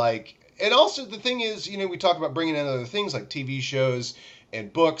Nikki, and also the thing is, we talk about bringing in other things like TV shows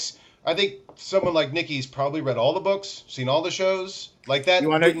and books, I think someone like Nikki's probably read all the books, seen all the shows. Like that.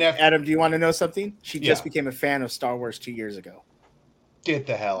 Adam, do you want to know something? She just Yeah. became a fan of Star Wars 2 years ago. Get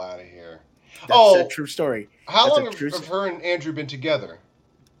the hell out of here. That's a true story. How long have her and Andrew been together?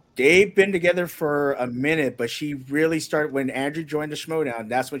 They've been together for a minute, but she really started when Andrew joined the Schmoedown.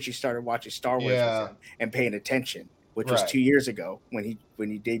 That's when she started watching Star Wars with him and paying attention, which was 2 years ago when he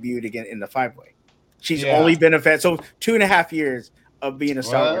debuted again in the 5-way. She's only been a fan, so 2.5 years of being a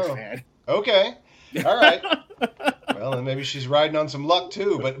Star Wars fan. Okay, all right. Well, then maybe she's riding on some luck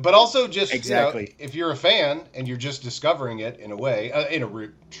too, but also just exactly. If you're a fan and you're just discovering it in a way, in a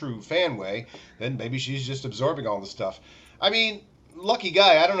true fan way, then maybe she's just absorbing all the stuff. I mean, lucky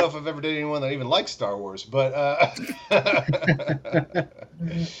guy. I don't know if I've ever dated anyone that even likes Star Wars, but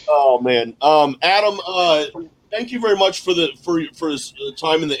oh man, Adam, thank you very much for his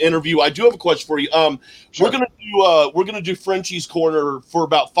time in the interview. I do have a question for you. Sure. We're gonna do Frenchie's Corner for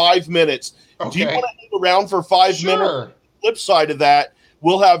about 5 minutes. Okay. Do you want to hang around for 5 minutes? Flip side of that,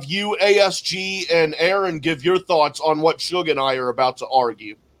 we'll have you, ASG, and Aaron give your thoughts on what Suge and I are about to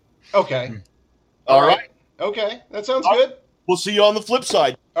argue. Okay. All right. Okay, that sounds good. We'll see you on the flip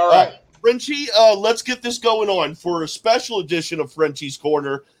side. All right. Frenchie, let's get this going on for a special edition of Frenchie's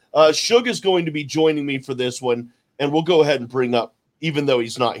Corner. Suge is going to be joining me for this one, and we'll go ahead and bring up, even though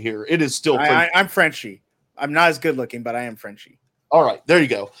he's not here, it is still I'm Frenchie. I'm not as good looking, but I am Frenchie. All right, there you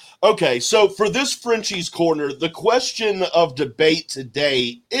go. Okay, so for this Frenchie's Corner, the question of debate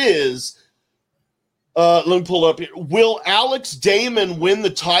today is, let me pull up here. Will Alex Damon win the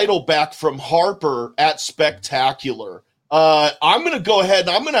title back from Harper at Spectacular? I'm going to go ahead and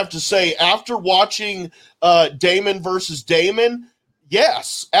I'm going to have to say, after watching Damon versus Damon,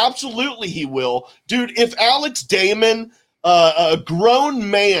 yes, absolutely he will. Dude, if Alex Damon, a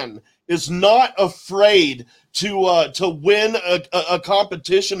grown man, is not afraid to win a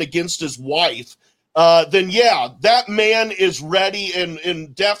competition against his wife, then yeah, that man is ready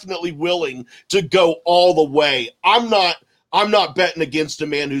and definitely willing to go all the way. I'm not betting against a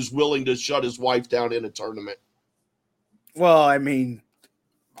man who's willing to shut his wife down in a tournament. Well, I mean,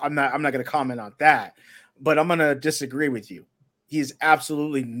 I'm not going to comment on that, but I'm going to disagree with you. He's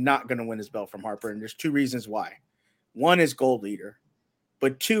absolutely not going to win his belt from Harper, and there's 2 reasons why. One is Gold Leader,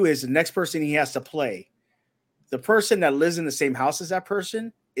 but 2 is the next person he has to play. The person that lives in the same house as that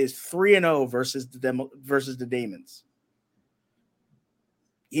person is 3-0 versus the Damons.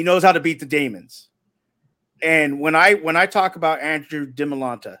 He knows how to beat the Damons. And when I talk about Andrew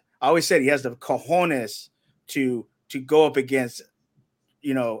DiMolanta, I always said he has the cojones to go up against,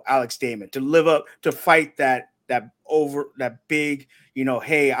 Alex Damon, to live up, to fight that big,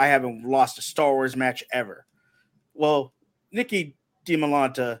 hey, I haven't lost a Star Wars match ever. Well, Nikki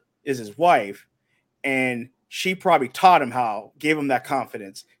DiMolanta is his wife, and she probably taught him gave him that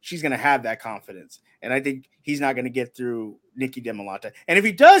confidence. She's going to have that confidence. And I think he's not going to get through Nikki DiMolanta. And if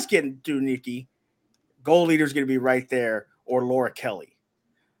he does get through Nikki, Gold Leader's going to be right there, or Laura Kelly.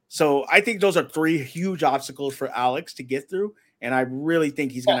 So I think those are 3 huge obstacles for Alex to get through. And I really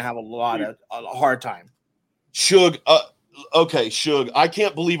think he's going to have a hard time. Suge, okay, Suge, I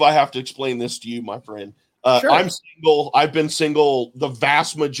can't believe I have to explain this to you, my friend. Sure. I'm single. I've been single the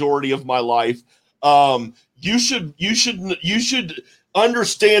vast majority of my life. You should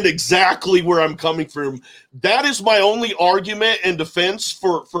understand exactly where I'm coming from. That is my only argument and defense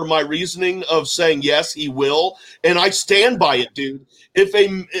for my reasoning of saying yes, he will, and I stand by it, dude.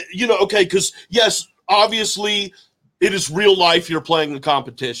 Because yes, obviously it is real life. You're playing the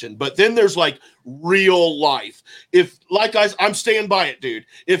competition, but then there's like real life. I'm staying by it, dude.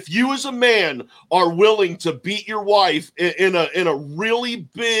 If you as a man are willing to beat your wife in a really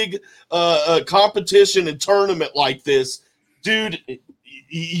big competition and tournament like this, dude,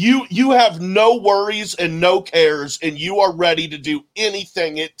 you have no worries and no cares, and you are ready to do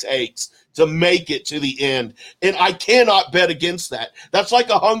anything it takes to make it to the end. And I cannot bet against that. That's like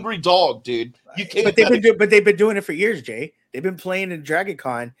a hungry dog, dude. You can't. But they've been doing it for years, Jay. They've been playing in Dragon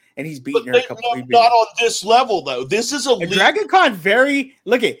Con, and he's beating her a couple. Not on this level, though. This is a Dragon Con.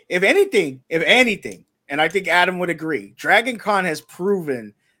 If anything, and I think Adam would agree, Dragon Con has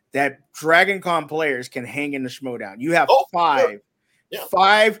proven that Dragon Con players can hang in the Schmoedown. You have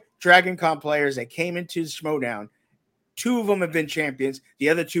 5 Dragon Con players that came into the Schmoedown. 2 of them have been champions. The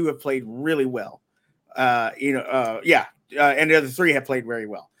other 2 have played really well. And the other 3 have played very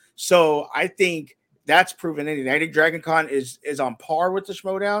well. So I think that's proven anything. I think Dragon Con is on par with the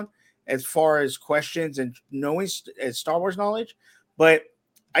Schmoedown as far as questions and knowing Star Wars knowledge. But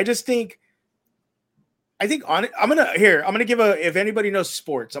I just think I'm gonna give if anybody knows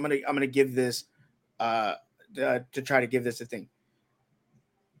sports, I'm gonna give this to try to give this a thing.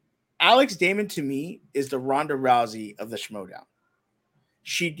 Alex Damon to me is the Ronda Rousey of the Schmoedown.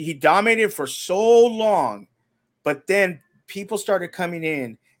 He dominated for so long, but then people started coming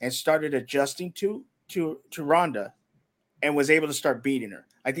in and started adjusting to Ronda and was able to start beating her.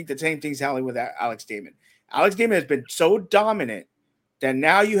 I think the same thing's happening with Alex Damon. Alex Damon has been so dominant that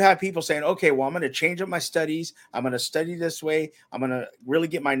now you have people saying, okay, well, I'm going to change up my studies. I'm going to study this way. I'm going to really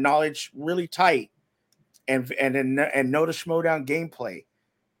get my knowledge really tight and know the Schmoedown gameplay.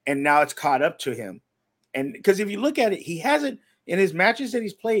 And now it's caught up to him. And because if you look at it, he hasn't, in his matches that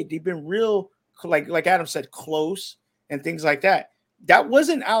he's played, they've been real, like Adam said, close and things like that. That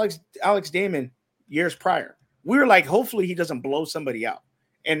wasn't Alex Damon years prior. We were like, hopefully he doesn't blow somebody out.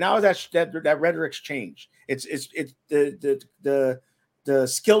 And now that rhetoric's changed. It's the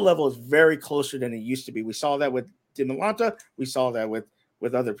skill level is very closer than it used to be. We saw that with Dimolanta. We saw that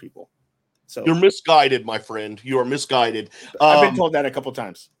with other people. So you're misguided, my friend. You are misguided. I've been told that a couple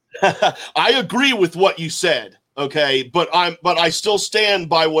times. I agree with what you said. Okay, but I still stand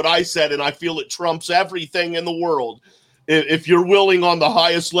by what I said, and I feel it trumps everything in the world. If you're willing on the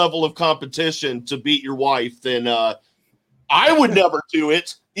highest level of competition to beat your wife, then I would never do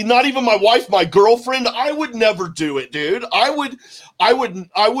it. Not even my wife, my girlfriend. I would never do it, dude. I would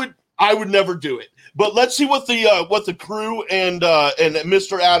never do it. But let's see what the crew and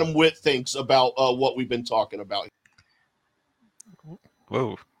Mr. Adam Witt thinks about what we've been talking about.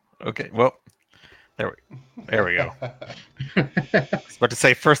 Whoa. Okay. Well, there we go. I was about to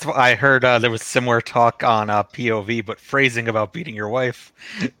say, first of all, I heard there was similar talk on POV, but phrasing about beating your wife.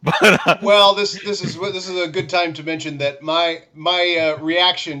 But well, this is a good time to mention that my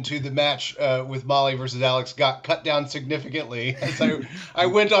reaction to the match with Molly versus Alex got cut down significantly as I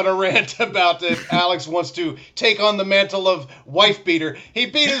went on a rant about that Alex wants to take on the mantle of wife beater. He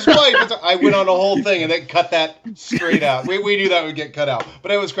beat his wife. I went on a whole thing and then cut that straight out. We knew that would get cut out,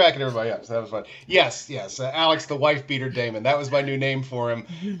 but I was cracking everybody up, so that was fun. Yes. Alex the wife beater Damon. That was my new name for him.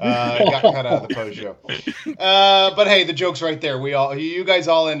 Got cut out of the post show. But hey, the joke's right there. You guys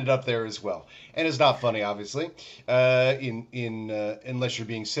all ended up there as well. And it's not funny, obviously, unless you're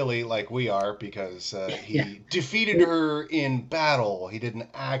being silly like we are, because he defeated her in battle. He didn't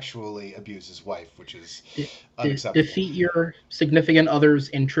actually abuse his wife, which is unacceptable. Defeat your significant others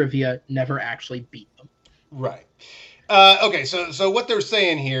in trivia, never actually beat them. Right. Okay, so what they're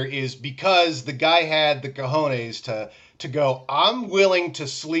saying here is because the guy had the cojones to go, I'm willing to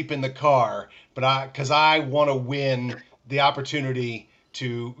sleep in the car, but because I want to win the opportunity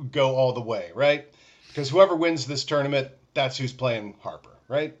to go all the way, right? Because whoever wins this tournament, that's who's playing Harper,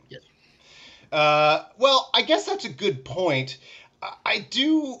 right? Yes. Well, I guess that's a good point. I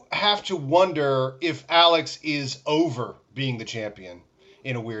do have to wonder if Alex is over being the champion.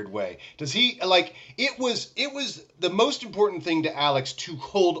 In a weird way. Does he it was the most important thing to Alex to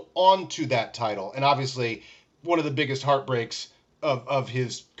hold on to that title, and obviously one of the biggest heartbreaks of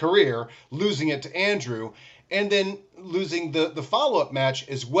his career, losing it to Andrew, and then losing the follow-up match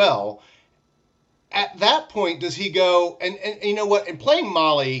as well. At that point, does he go and you know what, and playing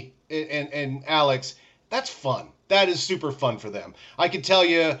Molly and Alex, that's fun. That is super fun for them. I could tell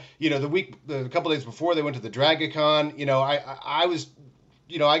you, the couple days before they went to the DragaCon, I was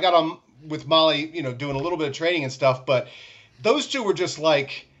I got on with Molly, doing a little bit of training and stuff, but those two were just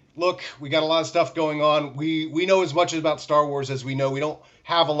like, look, we got a lot of stuff going on. We know as much about Star Wars as we know. We don't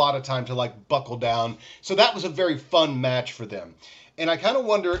have a lot of time to buckle down. So that was a very fun match for them. And I kind of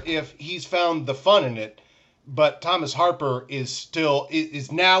wonder if he's found the fun in it, but Thomas Harper is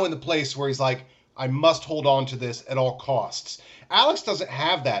now in the place where he's like, I must hold on to this at all costs. Alex doesn't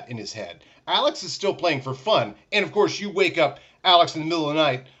have that in his head. Alex is still playing for fun. And of course, you wake up Alex in the middle of the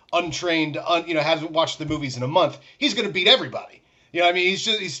night, untrained, hasn't watched the movies in a month. He's going to beat everybody.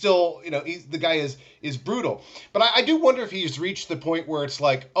 He's still, the guy is brutal. But I do wonder if he's reached the point where it's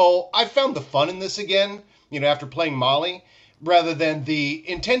like, oh, I found the fun in this again, after playing Molly, rather than the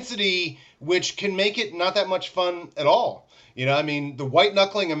intensity, which can make it not that much fun at all. The white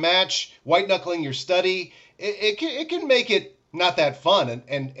knuckling a match, white knuckling your study, it can make it not that fun.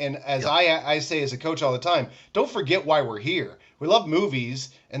 And as I say as a coach all the time, don't forget why we're here. We love movies,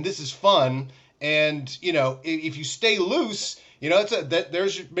 and this is fun. And, if you stay loose,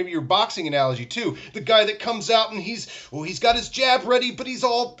 there's maybe your boxing analogy too. The guy that comes out and he's got his jab ready, but he's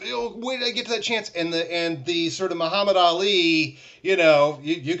all, wait till I get to that chance. And the sort of Muhammad Ali,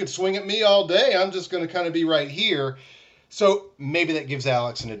 you could swing at me all day. I'm just going to kind of be right here. So maybe that gives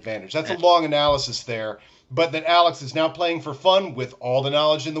Alex an advantage. That's a long analysis there. But that Alex is now playing for fun with all the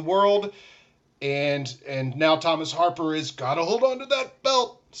knowledge in the world. And now Thomas Harper has got to hold on to that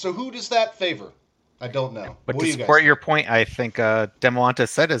belt. So who does that favor? I don't know. But What to do you guys support think? your point, I think Demolanta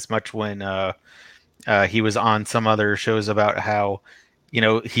said as much when he was on some other shows about how,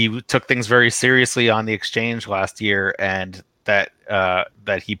 he took things very seriously on the exchange last year, and that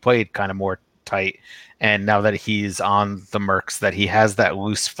he played kind of more tight. And now that he's on the Mercs, that he has that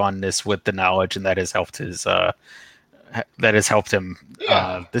loose funness with the knowledge, and that has helped him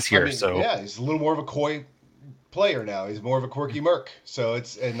this year. He's a little more of a coy player now. He's more of a quirky Merc. So I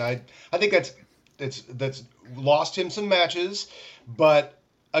think that's lost him some matches, but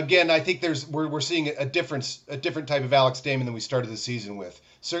again, I think we're seeing a different type of Alex Damon than we started the season with.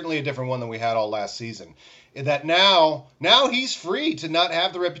 Certainly a different one than we had all last season. That now he's free to not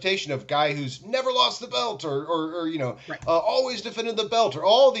have the reputation of guy who's never lost the belt or always defended the belt or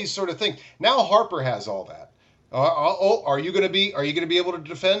all these sort of things. Now Harper has all that. Are you going to be able to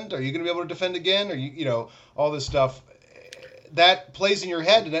defend? Are you going to be able to defend again? Are you all this stuff that plays in your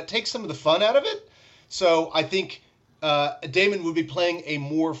head, and that takes some of the fun out of it. So I think Damon would be playing a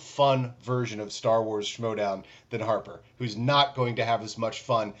more fun version of Star Wars Schmoedown than Harper, who's not going to have as much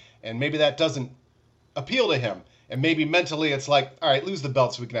fun, and maybe that doesn't appeal to him. And maybe mentally it's like, all right, lose the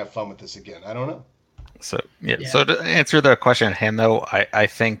belt so we can have fun with this again. I don't know. So to answer the question at hand, though, I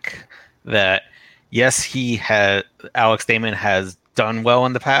think that yes, Alex Damon has done well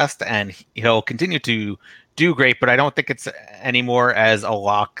in the past, and he'll continue to do great, but I don't think it's anymore as a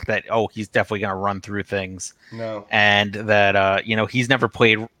lock that he's definitely going to run through things. No, and that he's never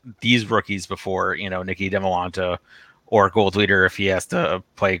played these rookies before. Nikki Demolanta or Gold Leader. If he has to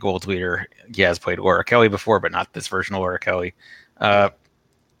play Gold Leader, he has played Laura Kelly before, but not this version of Laura Kelly.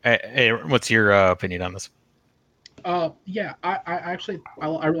 What's your opinion on this? Yeah, I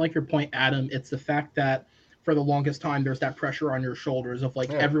really like your point, Adam. It's the fact that for the longest time, there's that pressure on your shoulders of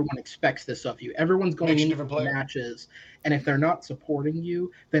everyone expects this of you. Everyone's going into matches, and if they're not supporting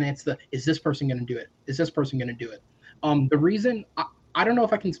you, then it's is this person going to do it? Is this person going to do it? The reason I don't know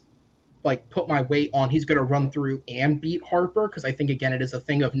if I can put my weight on he's going to run through and beat Harper, because I think again it is a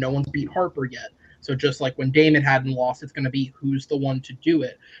thing of no one's beat Harper yet. So just like when Damon hadn't lost, it's going to be who's the one to do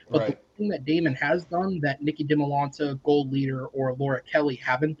it. But the thing that Damon has done that Nikki Demolanta, Gold Leader, or Laura Kelly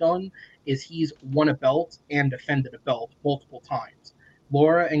haven't done is he's won a belt and defended a belt multiple times.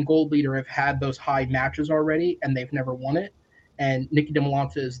 Laura and Gold Leader have had those high matches already, and they've never won it. And Nikki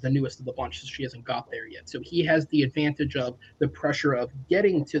Demolanta is the newest of the bunch, so she hasn't got there yet. So he has the advantage of the pressure of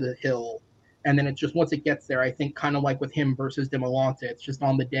getting to the hill. And then it's just once it gets there, I think kind of like with him versus Demolanta, it's just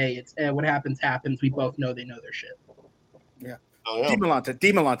on the day. It's what happens. We both know they know their shit. Yeah. Demolanta.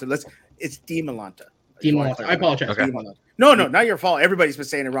 It's Demolanta. Demolanta. I apologize. Okay. No, not your fault. Everybody's been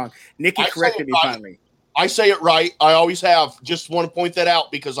saying it wrong. Nikki corrected me finally. I say it right. I always have. Just want to point that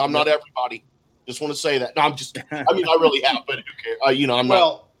out because I'm not everybody. Just want to say that. No, I really have, but who cares? I'm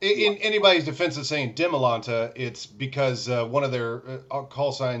not. In anybody's defense of saying Demolanta, it's because one of their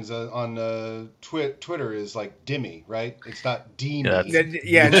call signs on Twitter is like Dimmy, right? It's not Demi.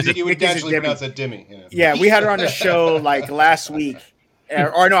 You would naturally pronounce that Dimmy. Yeah, we had her on the show last week.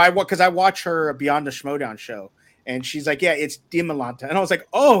 Because I watch her Beyond the Schmoedown show. And she's like, yeah, it's Demolanta. And I was like,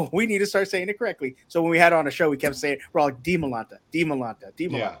 oh, we need to start saying it correctly. So when we had her on the show, we kept saying, we're all Demolanta.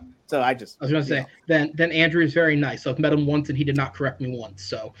 Yeah. So I was going to say, then Andrew is very nice. So I've met him once and he did not correct me once.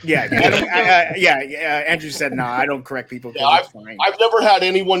 So yeah. Andrew said, no, I don't correct people. Yeah, I've never had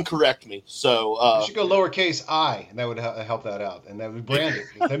anyone correct me. So you should go lowercase I, and that would help that out. And that would brand it.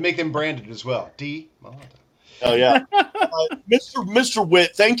 That make them branded as well. Demolanta. Oh yeah, Mr.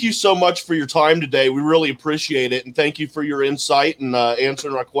 Witt, thank you so much for your time today. We really appreciate it, and thank you for your insight and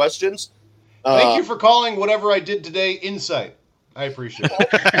answering our questions. Thank you for calling whatever I did today insight. I appreciate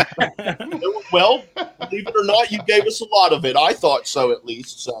it. Well, believe it or not, you gave us a lot of it. I thought so, at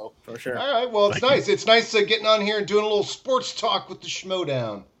least. So for sure. All right. Well, it's nice. It's nice getting on here and doing a little sports talk with the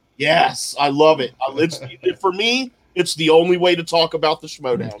Schmoedown. Yes, I love it. For me, it's the only way to talk about the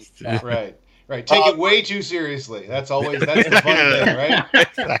Schmoedown. Right. Right, take it way too seriously. That's the fun thing, right?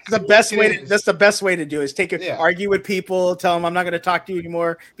 That's the best way to do it. Argue with people, tell them I'm not going to talk to you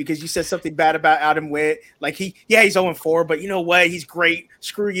anymore because you said something bad about Adam Witt. He's 0-4, but you know what? He's great.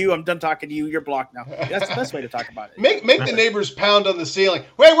 Screw you. I'm done talking to you. You're blocked now. That's the best way to talk about it. Make the neighbors pound on the ceiling.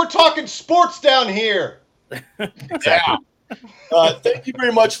 Wait, we're talking sports down here. Yeah. Thank you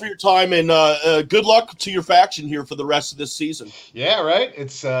very much for your time, and good luck to your faction here for the rest of this season. Yeah, right.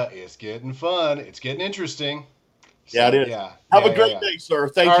 It's getting fun. It's getting interesting. Yeah, it is. Yeah. Have a great day, sir.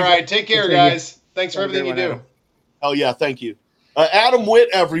 Thank you. All right, take care, guys. Thanks for everything you do. Oh yeah, thank you. Adam Witt,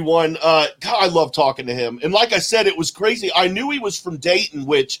 everyone. God, I love talking to him. And like I said, it was crazy. I knew he was from Dayton,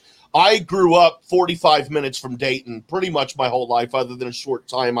 which I grew up 45 minutes from Dayton pretty much my whole life, other than a short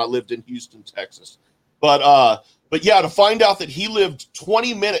time I lived in Houston, Texas. But yeah, to find out that he lived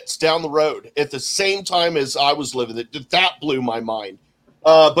 20 minutes down the road at the same time as I was living, that blew my mind.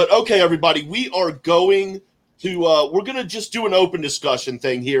 But okay, everybody, we are going to we're going to just do an open discussion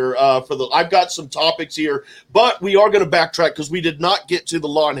thing here. I've got some topics here, but we are going to backtrack because we did not get to the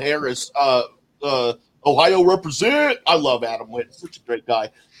Lon Harris. Ohio represent. I love Adam Witt, such a great guy.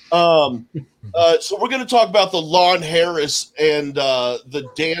 So we're going to talk about the Lon Harris and the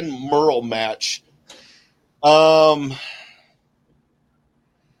Dan Murrell match.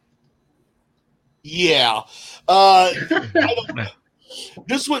 Yeah.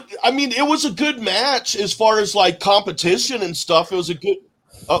 It was a good match as far as like competition and stuff. It was a good.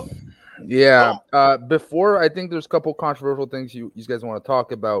 Before, I think there's a couple controversial things you guys want to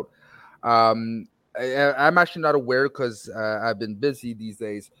talk about. I'm actually not aware because I've been busy these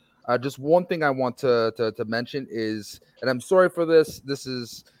days. Just one thing I want to mention is, and I'm sorry for this. This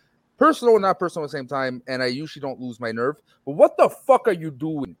is personal and not personal at the same time, and I usually don't lose my nerve. But what the fuck are you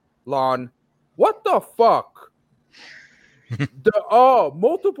doing, Lon? What the fuck? The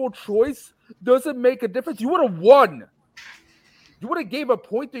multiple choice doesn't make a difference. You would have won. You would have gave a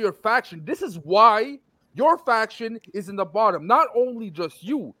point to your faction. This is why your faction is in the bottom. Not only just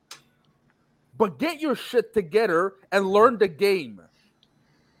you, but get your shit together and learn the game.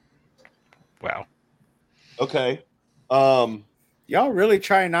 Wow. Okay. Y'all really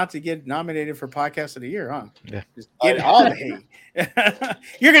trying not to get nominated for Podcast of the Year, huh? Yeah. Just get all the hate.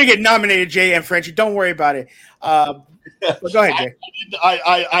 You're gonna get nominated, Jay and Frenchie. Don't worry about it. But go ahead, Jay.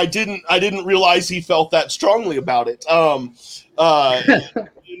 I didn't realize he felt that strongly about it. And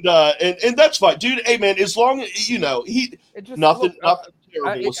that's fine, dude. Hey, man, as long as nothing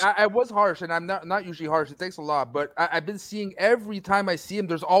terrible. I was harsh, and I'm not usually harsh. It takes a lot, but I've been seeing every time I see him,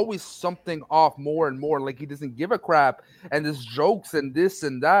 there's always something off more and more. Like he doesn't give a crap, and there's jokes and this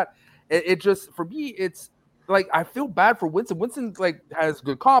and that. It just, for me, it's like I feel bad for Winston. Winston like has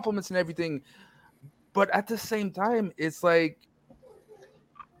good compliments and everything, but at the same time, it's like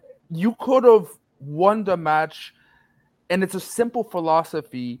you could have won the match, and it's a simple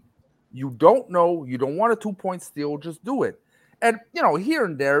philosophy. You don't know, you don't want a 2-point steal, just do it. And, here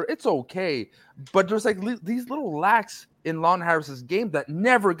and there, it's okay. But there's like these little lacks in Lon Harris's game that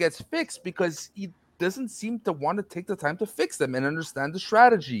never gets fixed because he doesn't seem to want to take the time to fix them and understand the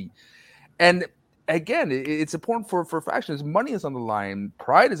strategy. And again, it's important for factions. Money is on the line.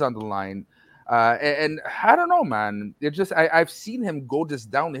 Pride is on the line. And I don't know, man. It just I've seen him go this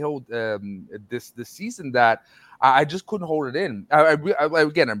downhill this season that I just couldn't hold it in.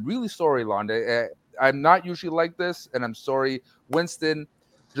 Again, I'm really sorry, Lon. I'm not usually like this, and I'm sorry. Winston,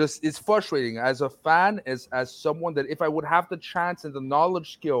 just it's frustrating as a fan, as someone that if I would have the chance and the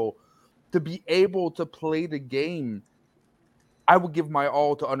knowledge skill to be able to play the game, I would give my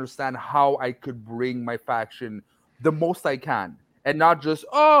all to understand how I could bring my faction the most I can, and not just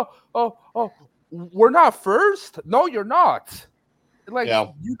we're not first. No, you're not. Like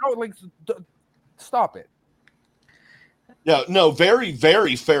stop it. Yeah, no, very,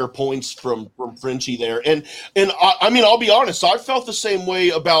 very fair points from Frenchie there, and I mean, I'll be honest, I felt the same way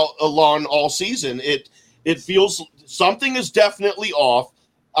about Alon all season. It feels something is definitely off.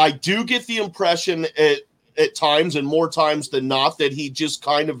 I do get the impression at times, and more times than not, that he just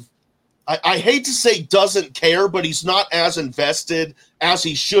kind of, I hate to say doesn't care, but he's not as invested as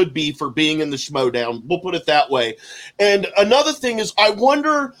he should be for being in the Schmoedown. We'll put it that way. And another thing is, I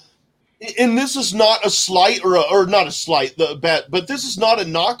wonder. And this is not a slight or not a slight, but this is not a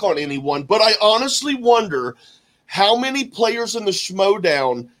knock on anyone. But I honestly wonder how many players in the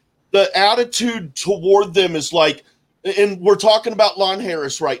Schmoedown, the attitude toward them is like, and we're talking about Lon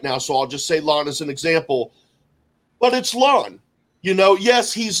Harris right now, so I'll just say Lon as an example. But it's Lon.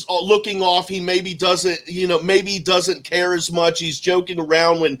 Yes, he's looking off. He maybe doesn't care as much. He's joking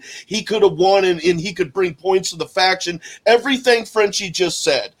around when he could have won and he could bring points to the faction. Everything Frenchie just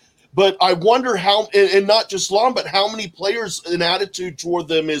said. But I wonder how, and not just Lon, but how many players' an attitude toward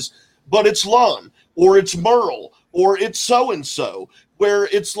them is, but it's Lon, or it's Murrell, or it's so-and-so, where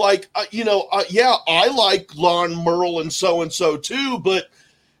it's like, yeah, I like Lon, Murrell, and so too, but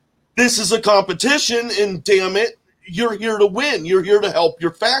this is a competition, and damn it, you're here to win. You're here to help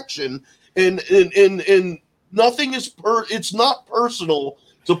your faction, and nothing is, it's not personal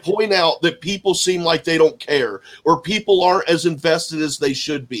to point out that people seem like they don't care or people aren't as invested as they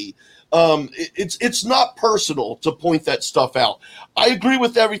should be. It's not personal to point that stuff out. I agree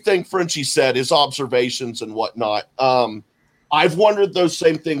with everything Frenchie said, his observations and whatnot. I've wondered those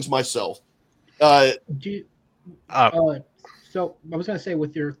same things myself. So I was gonna say,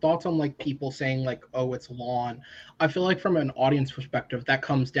 with your thoughts on like people saying like, "Oh, it's lawn," I feel like from an audience perspective, that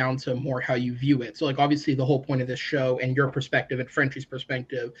comes down to more how you view it. So like, obviously, the whole point of this show and your perspective and Frenchie's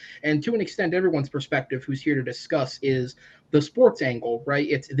perspective, and to an extent, everyone's perspective who's here to discuss is the sports angle,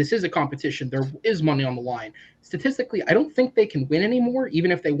 right? This is a competition. There is money on the line. Statistically, I don't think they can win anymore,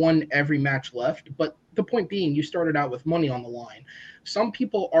 even if they won every match left. But the point being, you started out with money on the line. Some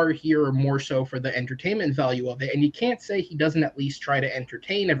people are here more so for the entertainment value of it, and you can't say he doesn't at least try to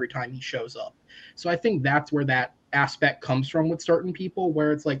entertain every time he shows up. So I think that's where that aspect comes from with certain people,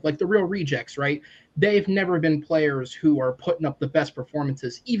 where it's like the real rejects, right? They've never been players who are putting up the best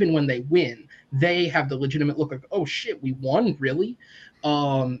performances even when they win. They have the legitimate look like, oh shit, we won, really?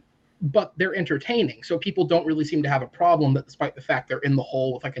 But they're entertaining. So people don't really seem to have a problem that despite the fact they're in the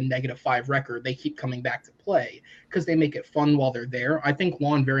hole with like a -5 record, they keep coming back to play because they make it fun while they're there. I think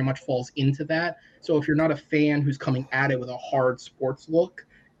lawn very much falls into that. So if you're not a fan who's coming at it with a hard sports look,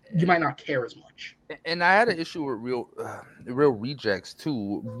 you might not care as much. And I had an issue with real rejects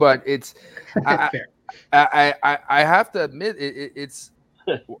too, but it's Fair. I have to admit it's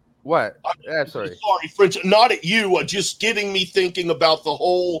what? Yeah, sorry, French. Not at you. Just getting me thinking about the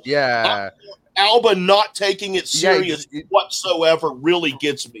whole. Yeah, Alba not taking it serious whatsoever really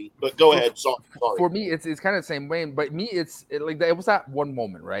gets me. But go ahead. Sorry. For me, it's kind of the same way. But me, it was that one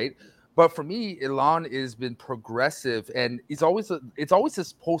moment, right? But for me, Elon has been progressive, and it's always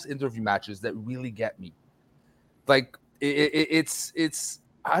his post-interview matches that really get me. Like it's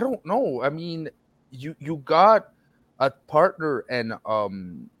I don't know. I mean, you got a partner and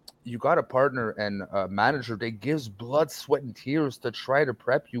a manager that gives blood, sweat, and tears to try to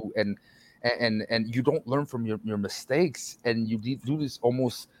prep you, and you don't learn from your mistakes, and you do this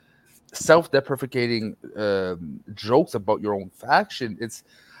almost self-deprecating jokes about your own faction.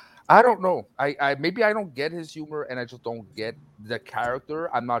 I don't know. I maybe I don't get his humor, and I just don't get the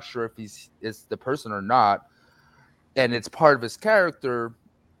character. I'm not sure if is the person or not, and it's part of his character.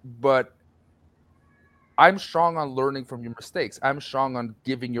 But I'm strong on learning from your mistakes. I'm strong on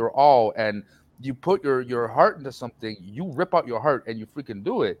giving your all, and you put your heart into something. You rip out your heart, and you freaking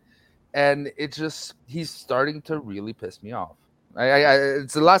do it. And it just he's starting to really piss me off.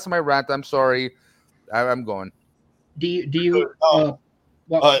 It's the last of my rant. I'm sorry. I'm going. Do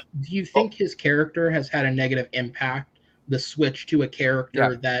you think his character has had a negative impact? The switch to a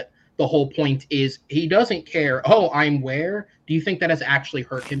character that the whole point is he doesn't care. Oh, I'm where? Do you think that has actually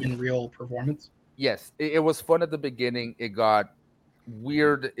hurt him in real performance? Yes, it was fun at the beginning. It got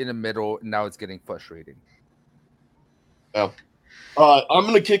weird in the middle, and now it's getting frustrating. Yeah. I'm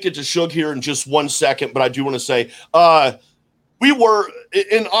going to kick it to Shug here in just 1 second, but I do want to say we were,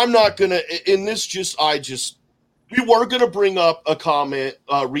 and I'm not going to, in this we were going to bring up a comment,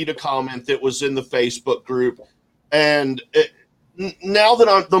 read a comment that was in the Facebook group. And now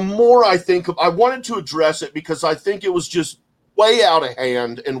that the more I think I wanted to address it because I think it was just way out of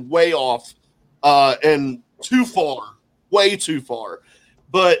hand and way off and too far, way too far.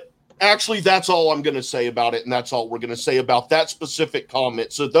 But actually, that's all I'm going to say about it. And that's all we're going to say about that specific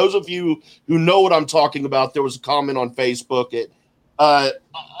comment. So those of you who know what I'm talking about, there was a comment on Facebook.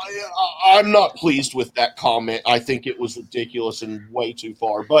 I'm not pleased with that comment. I think it was ridiculous and way too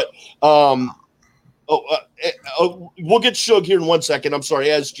far. But we'll get Shug here in 1 second. I'm sorry,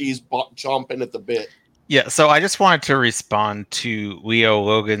 SG's chomping at the bit. Yeah, so I just wanted to respond to Leo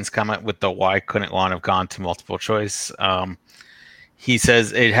Logan's comment with the why couldn't Lon have gone to multiple choice. He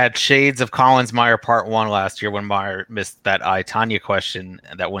says it had shades of Collins Meyer Part 1 last year when Meyer missed that Tanya question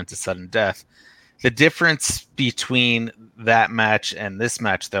that went to sudden death. The difference between that match and this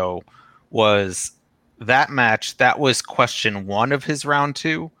match, though, was that match, that was question 1 of his round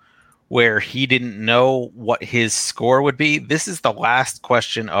 2, where he didn't know what his score would be. This is the last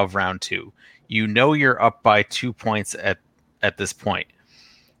question of round 2. You know you're up by 2 points at this point.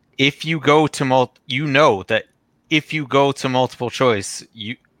 If you go to you know that if you go to multiple choice,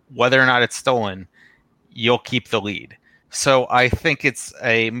 whether or not it's stolen, you'll keep the lead. So I think it's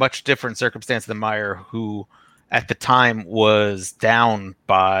a much different circumstance than Meyer, who at the time was down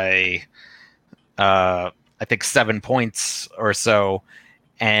by, I think 7 points or so,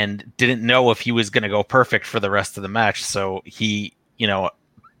 and didn't know if he was going to go perfect for the rest of the match. So he,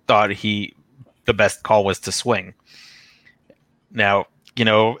 thought the best call was to swing. Now,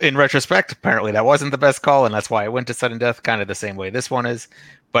 in retrospect, apparently that wasn't the best call, and that's why I went to sudden death, kind of the same way this one is.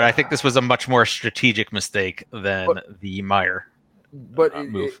 But I think this was a much more strategic mistake than the Meyer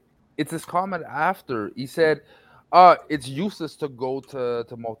move. It's his comment after. He said, it's useless to go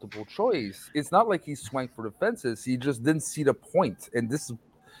to multiple choice. It's not like he swung for the fences. He just didn't see the point. And this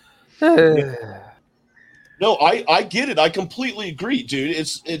No, I get it. I completely agree, dude.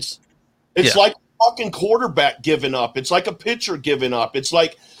 It's Yeah. like a fucking quarterback giving up. It's like a pitcher giving up. It's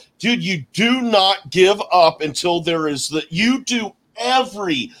like, dude, you do not give up until you do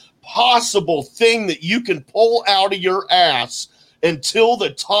every possible thing that you can pull out of your ass until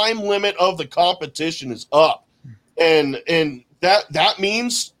the time limit of the competition is up. And that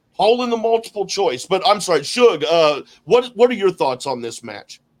means pulling the multiple choice. But I'm sorry, Shug, what are your thoughts on this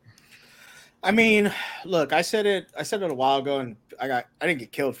match? I mean, look, I said it a while ago, and I didn't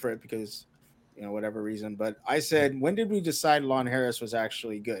get killed for it because, whatever reason. But I said, when did we decide Lon Harris was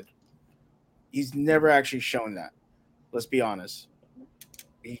actually good? He's never actually shown that. Let's be honest.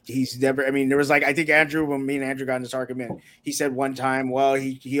 He's never. I mean, there was I think when me and Andrew got in this argument, he said one time, well,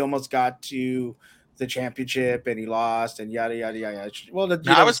 he almost got to the championship and he lost and yada yada yada. Well,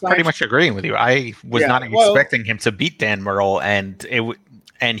 I was pretty much agreeing with you. I was not expecting him to beat Dan Murrell,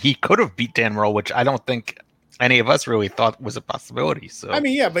 and he could have beat Dan Murrell, which I don't think any of us really thought was a possibility. So I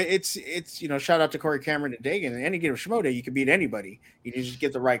mean, yeah, but it's shout out to Corey Cameron and Dagan. In any game of Schmoedown, you can beat anybody. You just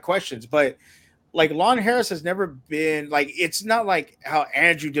get the right questions. But Lon Harris has never been it's not like how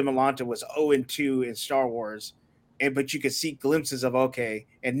Andrew DiMolanta was 0-2 in Star Wars, but you could see glimpses of okay.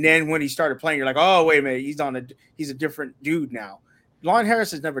 And then when he started playing, you're like, oh wait a minute, he's a different dude now. Lon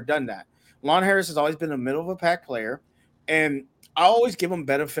Harris has never done that. Lon Harris has always been a middle of a pack player, and I always give him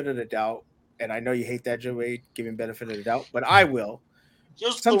benefit of the doubt. And I know you hate that, Joe Wade, giving benefit of the doubt, but I will.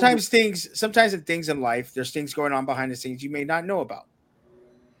 Sometimes in things in life, there's things going on behind the scenes you may not know about.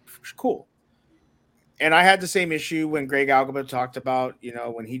 Cool. And I had the same issue when Greg Algaba talked about,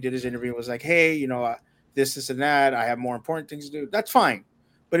 when he did his interview, was like, hey, this and that. I have more important things to do. That's fine.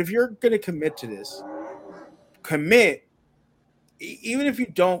 But if you're going to commit to this, commit, even if you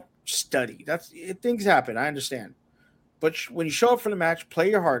don't study. Things happen. I understand. But when you show up for the match,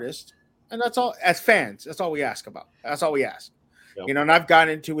 play your hardest. And that's all. As fans, that's all we ask about. That's all we ask. Yep. And I've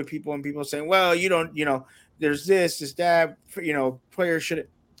gotten into with people and people saying, well, you don't, there's this, that, players should.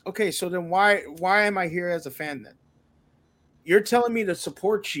 Okay, so then why am I here as a fan then? You're telling me to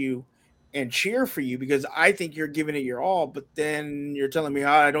support you and cheer for you because I think you're giving it your all, but then you're telling me,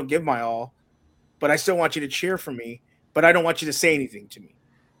 I don't give my all, but I still want you to cheer for me, but I don't want you to say anything to me.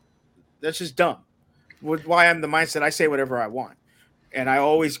 That's just dumb. Why I'm the mindset, I say whatever I want. And I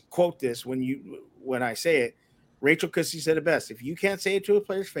always quote this when I say it. Rachel Christie said it best. If you can't say it to a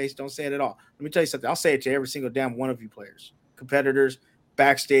player's face, don't say it at all. Let me tell you something. I'll say it to every single damn one of you players, competitors,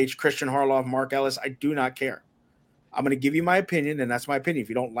 backstage, Christian Harloff, Mark Ellis. I do not care. I'm going to give you my opinion, and that's my opinion. If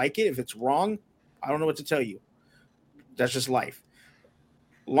you don't like it, if it's wrong, I don't know what to tell you. That's just life.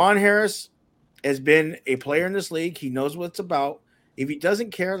 Lon Harris has been a player in this league. He knows what it's about. If he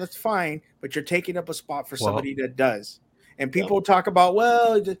doesn't care, that's fine, but you're taking up a spot for somebody that does. And people talk about,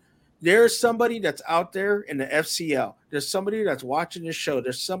 well, there's somebody that's out there in the FCL. There's somebody that's watching this show.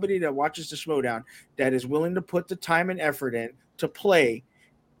 There's somebody that watches the Schmoedown that is willing to put the time and effort in to play,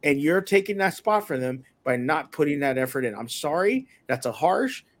 and you're taking that spot for them by not putting that effort in. I'm sorry. That's a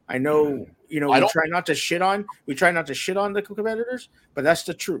harsh. I know, we try not to shit on the competitors, but that's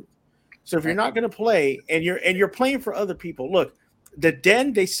the truth. So if you're not going to play and you're playing for other people, look, the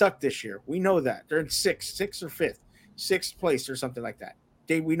Den, they suck this year. We know that. They're in sixth place or something like that.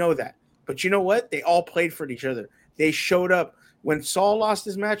 We know that. But you know what? They all played for each other. They showed up. When Saul lost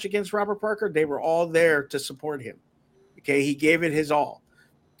his match against Robert Parker, they were all there to support him. Okay, he gave it his all.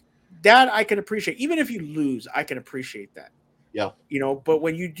 That I can appreciate. Even if you lose, I can appreciate that. Yeah. But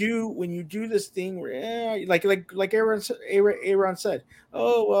when you do this thing where like Aaron said,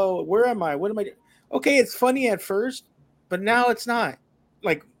 oh well, where am I? What am I doing? Okay, it's funny at first, but now it's not.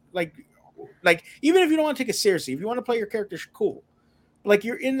 Like even if you don't want to take it seriously, if you want to play your character, cool. Like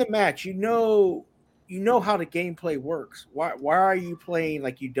you're in the match, you know how the gameplay works. Why are you playing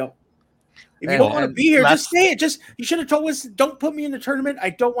like you don't? If you don't want to be here, just say it. You should have told us, don't put me in the tournament. I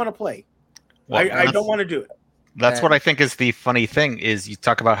don't want to play. I don't want to do it. That's what I think is the funny thing is you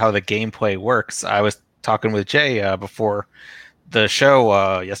talk about how the gameplay works. I was talking with Jay before the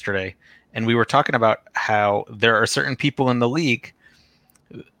show yesterday, and we were talking about how there are certain people in the league,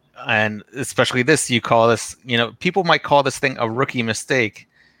 and especially people might call this thing a rookie mistake,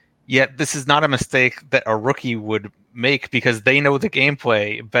 yet this is not a mistake that a rookie would make because they know the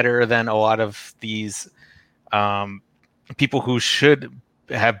gameplay better than a lot of these people who should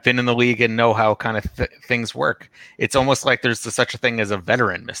have been in the league and know how kind of things work. It's almost like there's such a thing as a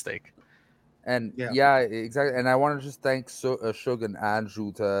veteran mistake. And yeah exactly. And I want to just thank Shug and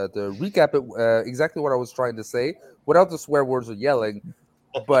Andrew to recap it exactly what I was trying to say without the swear words or yelling.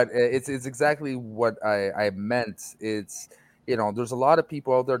 But it's exactly what I meant. It's there's a lot of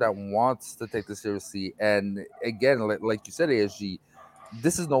people out there that wants to take this seriously. And again, like you said, ASG,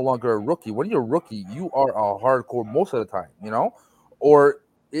 this is no longer a rookie. When you're a rookie, you are a hardcore most of the time, or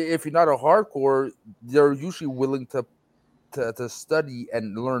if you're not a hardcore, they're usually willing to study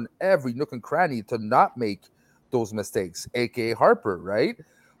and learn every nook and cranny to not make those mistakes, aka Harper, right?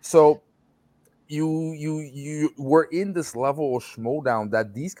 So you were in this level of Schmoedown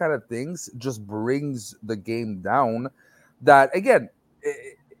that these kind of things just brings the game down. That again,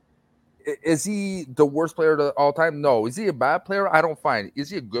 is he the worst player of all time? No. Is he a bad player? I don't find. Is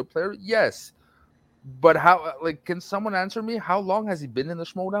he a good player? Yes. But how? Can someone answer me? How long has he been in the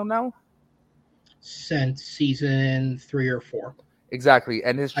Schmoedown now? Since season 3 or 4. Exactly,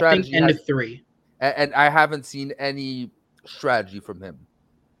 and his strategy. I think end of 3. And I haven't seen any strategy from him.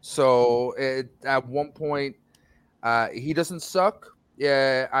 So at one point, he doesn't suck.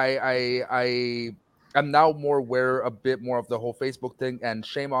 Yeah, I'm now more aware a bit more of the whole Facebook thing, and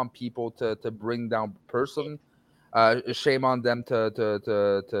shame on people to bring down person. Shame on them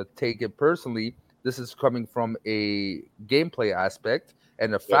to take it personally. This is coming from a gameplay aspect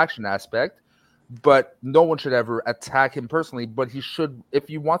and a faction aspect, but no one should ever attack him personally. But he should, if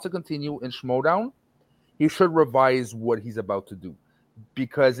he wants to continue in Schmoedown, he should revise what he's about to do.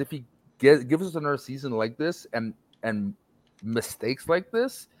 Because if he gives us another season like this and mistakes like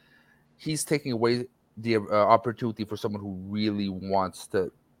this, he's taking away the opportunity for someone who really wants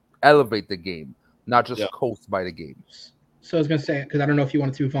to elevate the game, not just coast by the game. So I was going to say, because I don't know if you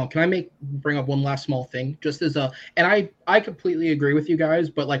wanted to move on, can I bring up one last small thing? Just as and I completely agree with you guys,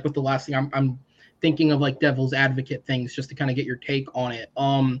 but like with the last thing, I'm thinking of like devil's advocate things just to kind of get your take on it.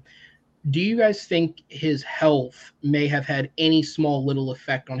 Do you guys think his health may have had any small little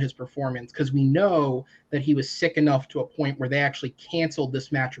effect on his performance? Because we know that he was sick enough to a point where they actually canceled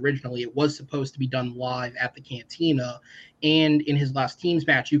this match originally. It was supposed to be done live at the Cantina. And in his last teams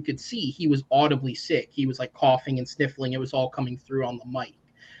match, you could see he was audibly sick. He was like coughing and sniffling. It was all coming through on the mic.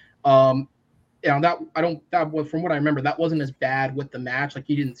 From what I remember, that wasn't as bad with the match. Like,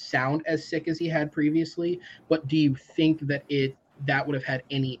 he didn't sound as sick as he had previously. But do you think that that would have had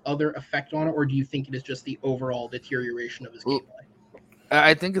any other effect on it, or do you think it is just the overall deterioration of his gameplay?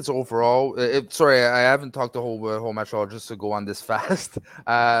 I think it's overall. Sorry, I haven't talked the whole match at all, just to go on this fast.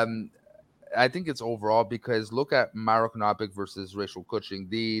 I think it's overall because look at Marek Nopik versus Rachel Kutching.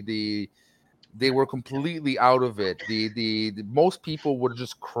 They were completely out of it. The most people would have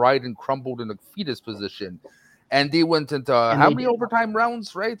just cried and crumbled in a fetus position, and they went into how many overtime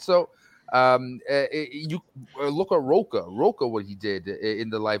rounds, right? So. You look at Roka, what he did in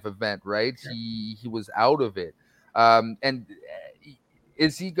the live event, right? Yeah. He was out of it. And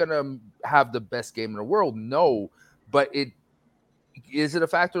is he gonna have the best game in the world? No, but is it a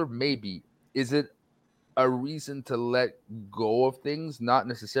factor? Maybe. Is it a reason to let go of things? Not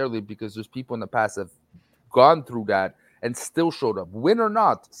necessarily, because there's people in the past that have gone through that and still showed up, win or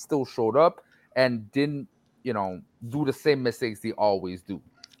not, still showed up and didn't, do the same mistakes they always do.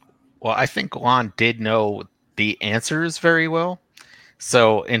 Well, I think Lon did know the answers very well.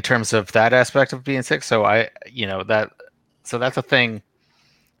 So in terms of that aspect of being sick, so that's a thing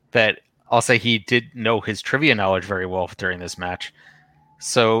that I'll say he did know his trivia knowledge very well during this match.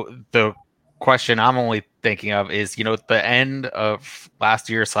 So the question I'm only thinking of is, at the end of last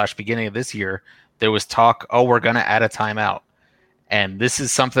year / beginning of this year, there was talk, we're going to add a timeout. And this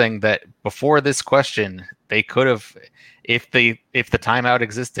is something that before this question, they could have, if the timeout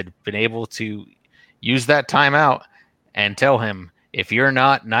existed, been able to use that timeout and tell him, if you're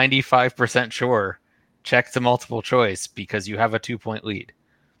not 95% sure, check the multiple choice because you have a 2-point lead.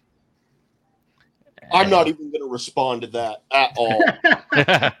 I'm not even going to respond to that at all.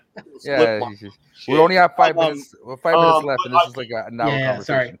 Yeah, we only have 5 minutes. 5 minutes left, and this is like an hour conversation.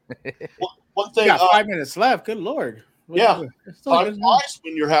 Sorry. One thing, 5 minutes left. Good Lord. Time flies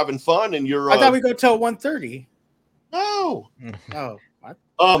when you're having fun and you're. I thought we go till 1:30. No. Oh. I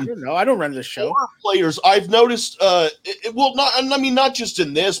don't know. I don't run the show. Players, I've noticed. Not just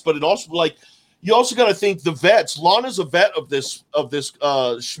in this, but it also you also got to think the vets. Lana's a vet of this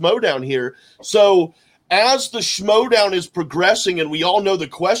Schmoedown here. So as the Schmoedown is progressing, and we all know the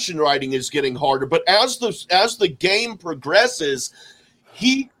question writing is getting harder, but as the game progresses,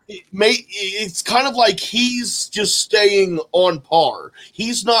 it's kind of like he's just staying on par.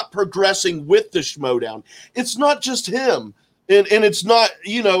 He's not progressing with the Schmoedown. It's not just him. And it's not,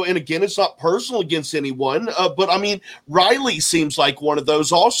 and again, it's not personal against anyone. But I mean, Riley seems like one of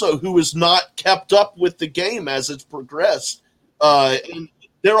those also who has not kept up with the game as it's progressed. And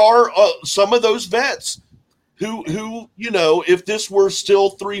there are some of those vets who, if this were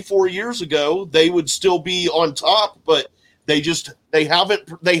still 3-4 years ago, they would still be on top. But They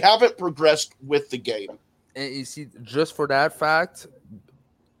haven't progressed with the game. And you see, just for that fact,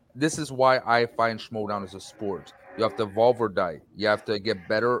 this is why I find Schmoedown as a sport. You have to evolve or die. You have to get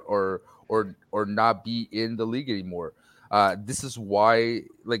better or not be in the league anymore. This is why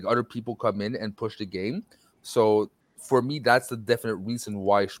like other people come in and push the game. So for me, that's the definite reason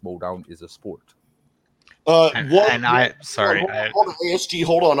why Schmoedown is a sport. Hold on, ASG,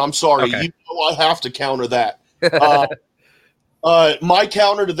 hold on. I'm sorry. Okay. You know I have to counter that. My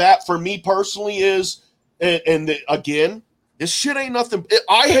counter to that for me personally is, again, this shit ain't nothing.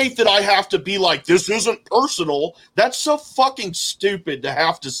 I hate that I have to be like, this isn't personal. That's so fucking stupid to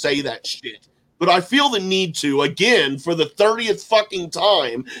have to say that shit. But I feel the need to, again, for the 30th fucking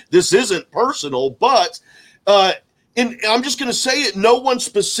time, this isn't personal, but and I'm just going to say it, no one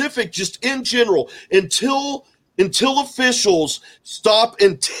specific, just in general, until officials stop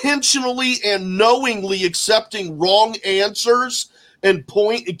intentionally and knowingly accepting wrong answers and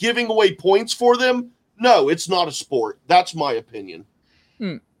giving away points for them, no, it's not a sport. That's my opinion.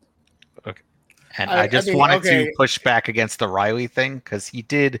 Okay. And I just wanted to push back against the Riley thing, because he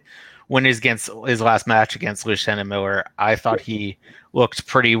did win his last match against Lieutenant Miller. I thought he looked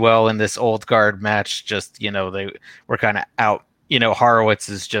pretty well in this old guard match. Just, they were kind of out. Horowitz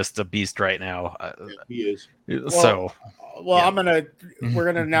is just a beast right now. He is. Well, we're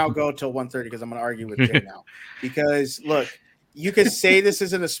gonna now go till 1:30 because I'm gonna argue with Jay now. Because look, you can say this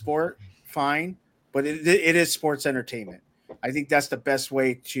isn't a sport, fine, but it is sports entertainment. I think that's the best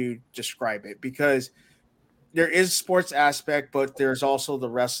way to describe it, because there is sports aspect, but there's also the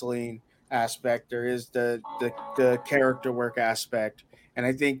wrestling aspect. There is the character work aspect, and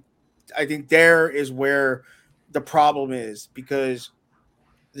I think there is where the problem is, because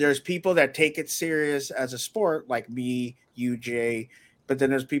there's people that take it serious as a sport, like me, you, Jay, but then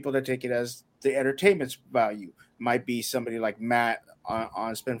there's people that take it as the entertainment's value. Might be somebody like Matt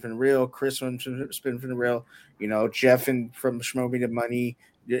on Spin from the Real, Chris on Spin from the Real, Jeff from Schmoedown Money.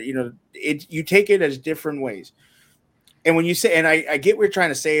 You take it as different ways. And when you say, and I get what you're trying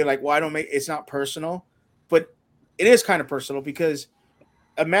to say, like, well, it's not personal, but it is kind of personal, because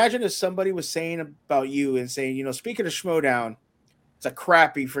imagine if somebody was saying about you and saying, speaking of Schmoedown, it's a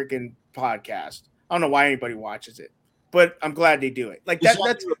crappy freaking podcast. I don't know why anybody watches it, but I'm glad they do it. Like that's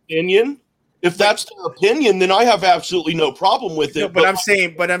your opinion. If that's their opinion, then I have absolutely no problem with it. No, but I'm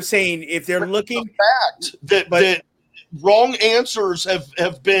saying if they're looking, the fact that wrong answers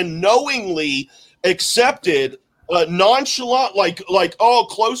have been knowingly accepted, nonchalant, like oh,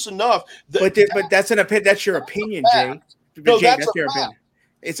 close enough. But that's an opinion. That's your opinion, Jay. No, Jay, that's your opinion.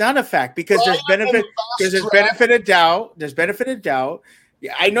 It's not a fact, because there's benefit of doubt. There's benefit of doubt.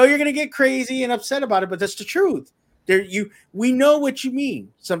 Yeah, I know you're going to get crazy and upset about it, but that's the truth. We know what you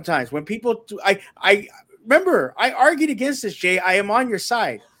mean sometimes when people. I remember I argued against this, Jay. I am on your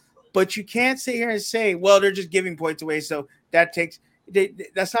side, but you can't sit here and say, "Well, they're just giving points away." So that's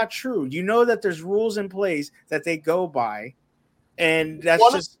not true. You know that there's rules in place that they go by. And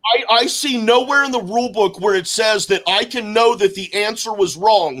that's I see nowhere in the rule book where it says that I can know that the answer was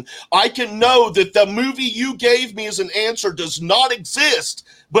wrong. I can know that the movie you gave me as an answer does not exist,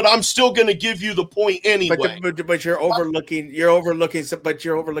 but I'm still going to give you the point anyway. But you're overlooking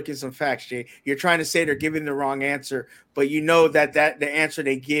some facts, Jay. You're trying to say they're giving the wrong answer, but you know that the answer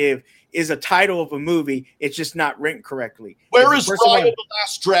they give is a title of a movie. It's just not written correctly. Where is Raya the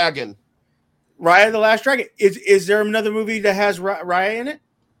Last Dragon? Raya the Last Dragon. Is there another movie that has Raya in it?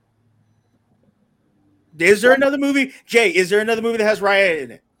 Is there another movie? Jay, is there another movie that has Raya in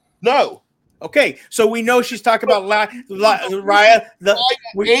it? No. Okay, so we know she's talking about Raya. And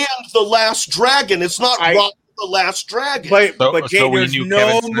the Last Dragon. It's not Raya the Last Dragon. But Jay, there's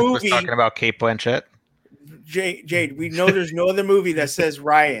no movie. Was talking about Kate Blanchett. Jade, we know there's no other movie that says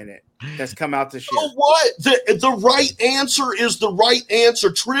Raya in it that's come out this year. So what? The right answer is the right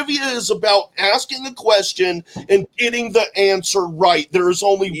answer. Trivia is about asking a question and getting the answer right. There is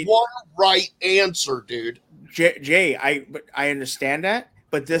only one right answer, dude. Jay, I understand that,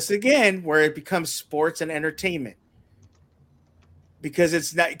 but this again, where it becomes sports and entertainment. Because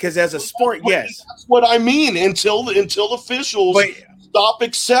it's not, because as a sport, yes. That's what I mean. Until officials stop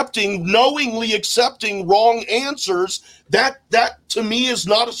knowingly accepting wrong answers, that to me is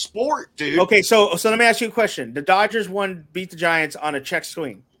not a sport, dude. Okay, so let me ask you a question. The Dodgers beat the Giants on a check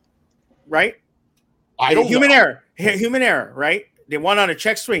swing, right? Human error, right? They won on a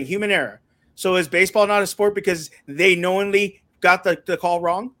check swing, human error. So is baseball not a sport because they knowingly got the call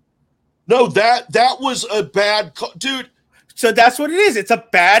wrong? No, that was a bad call, dude. So that's what it is. It's a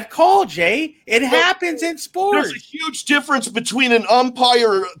bad call, Jay. It happens in sports. There's a huge difference between an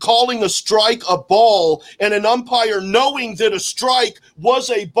umpire calling a strike a ball and an umpire knowing that a strike was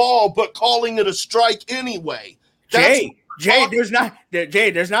a ball but calling it a strike anyway. Jay, there's not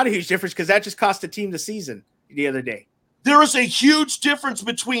a huge difference because that just cost the team the season the other day. There is a huge difference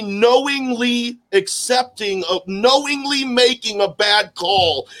between knowingly making a bad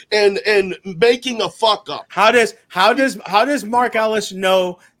call and making a fuck up. How does Mark Ellis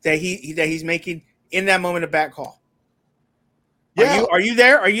know that he's making in that moment a bad call? Yeah. Are you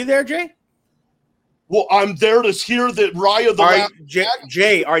there? Are you there, Jay? Well, I'm there to hear that Raya the last.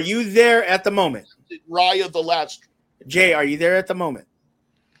 Jay, are you there at the moment? Raya the last. Jay, are you there at the moment?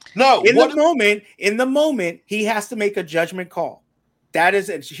 No. In the moment, he has to make a judgment call. That is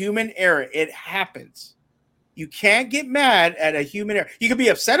a human error. It happens. You can't get mad at a human error. You can be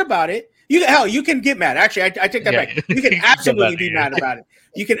upset about it. You can get mad. Actually, I take that back. You can absolutely be mad about it.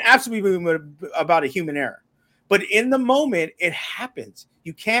 You can absolutely be mad about a human error. But in the moment, it happens.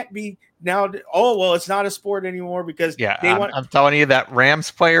 You can't be now. Oh well, it's not a sport anymore because I'm telling you that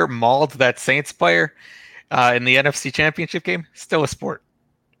Rams player mauled that Saints player in the NFC Championship game. Still a sport.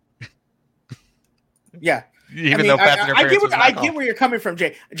 Yeah. I get where you're coming from,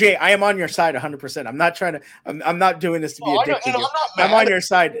 Jay. Jay, I am on your side 100%. I'm not trying to. I'm not doing this to be addicted. I'm on your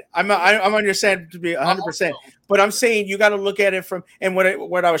side. I'm on your side to be 100%. But I'm saying you got to look at it from. And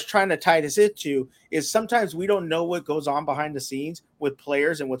what I was trying to tie this into is sometimes we don't know what goes on behind the scenes with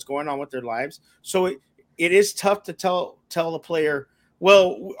players and what's going on with their lives. So it is tough to tell the player,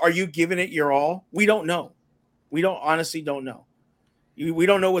 well, are you giving it your all? We don't know. We honestly don't know. We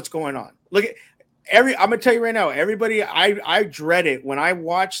don't know what's going on. Look at. I'm gonna tell you right now, everybody, I dread it when I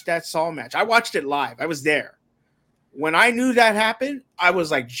watched that Saul match. I watched it live. I was there. When I knew that happened, I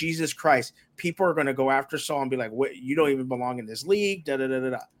was like, Jesus Christ, people are gonna go after Saul and be like, what, you don't even belong in this league. Da da da da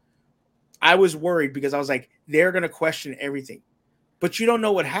da. I was worried because I was like, they're gonna question everything. But you don't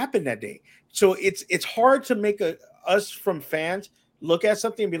know what happened that day. So it's hard to make us from fans look at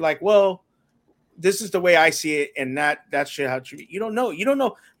something and be like, well, this is the way I see it, and that's shit how it should be. You don't know. You don't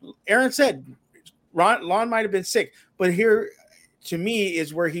know. Aaron said Lon might have been sick, but here to me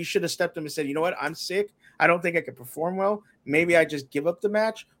is where he should have stepped in and said, you know what, I'm sick. I don't think I can perform well. Maybe I just give up the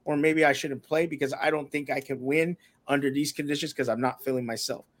match, or maybe I shouldn't play because I don't think I can win under these conditions because I'm not feeling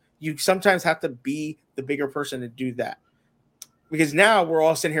myself. You sometimes have to be the bigger person to do that. Because now we're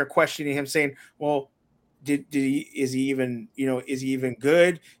all sitting here questioning him, saying, well, is he even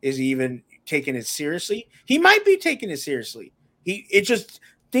good? Is he even taking it seriously? He might be taking it seriously.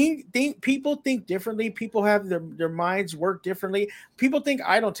 People think differently. People have their minds work differently. People think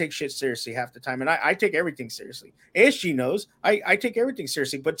I don't take shit seriously half the time, and I take everything seriously. ASG knows I take everything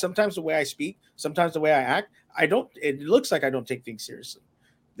seriously, but sometimes the way I speak, sometimes the way I act, I don't. It looks like I don't take things seriously.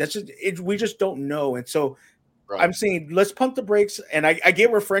 That's just it. We just don't know, and so right. I'm saying let's pump the brakes. And I get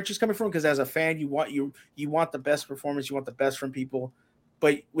where French is coming from because as a fan, you want the best performance, you want the best from people,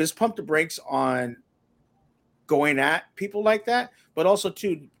 but let's pump the brakes on going at people like that, but also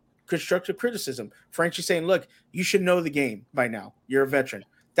too constructive criticism. Frenchie saying, look, you should know the game by now. You're a veteran.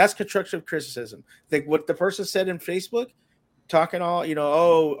 That's constructive criticism. Like what the person said in Facebook, talking all,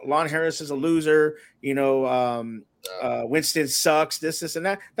 oh, Lon Harris is a loser, Winston sucks, this, and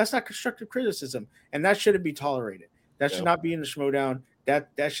that. That's not constructive criticism. And that shouldn't be tolerated. That should not be in the Schmoedown.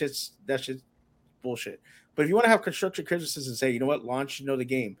 That shit's bullshit. But if you want to have constructive criticism and say, you know what, Lon should know the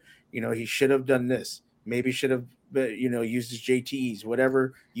game. He should have done this. Maybe should have, used his JTs,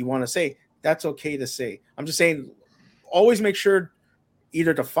 whatever you want to say. That's okay to say. I'm just saying, always make sure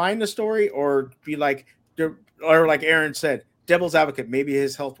either to find the story or be like, or like Aaron said, devil's advocate. Maybe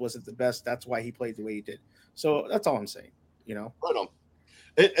his health wasn't the best. That's why he played the way he did. So that's all I'm saying. Right on.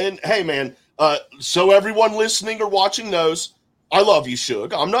 And hey, man. So everyone listening or watching knows, I love you,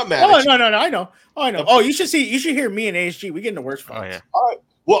 Suge. I'm not mad. No, I know. Oh, you should hear me and ASG. We get in the worst fights. Oh yeah. All right.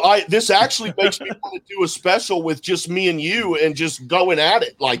 Well, this actually makes me want to do a special with just me and you and just going at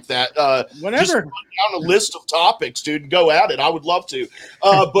it like that. Whenever. Just run down a list of topics, dude, and go at it. I would love to.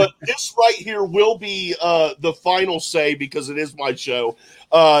 But this right here will be the final say because it is my show.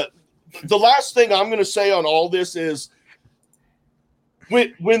 The last thing I'm going to say on all this is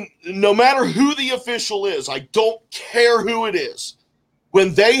when no matter who the official is, I don't care who it is.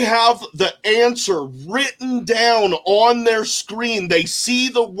 When they have the answer written down on their screen, they see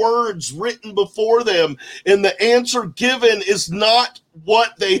the words written before them, and the answer given is not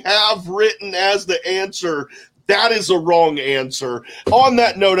what they have written as the answer. That is a wrong answer. On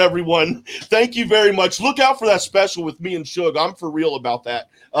that note, everyone, thank you very much. Look out for that special with me and Suge. I'm for real about that.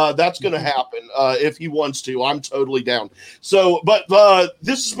 That's going to happen if he wants to. I'm totally down. So, but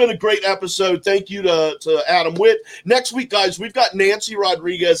this has been a great episode. Thank you to Adam Witt. Next week, guys, we've got Nancy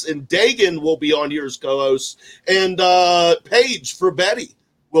Rodriguez and Dagan will be on here as co-hosts, and Paige for Betty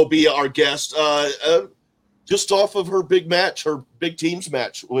will be our guest. Just off of her big match, her big teams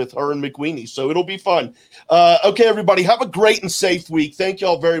match with her and McWeenie. So it'll be fun. Okay, everybody, have a great and safe week. Thank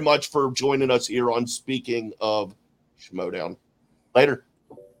y'all very much for joining us here on Speaking of Schmoedown. Later.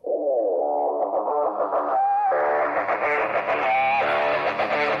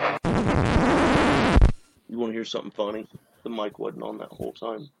 You want to hear something funny? The mic wasn't on that whole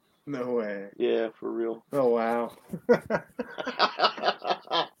time. No way. Yeah, for real. Oh, wow.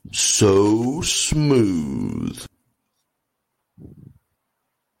 So smooth.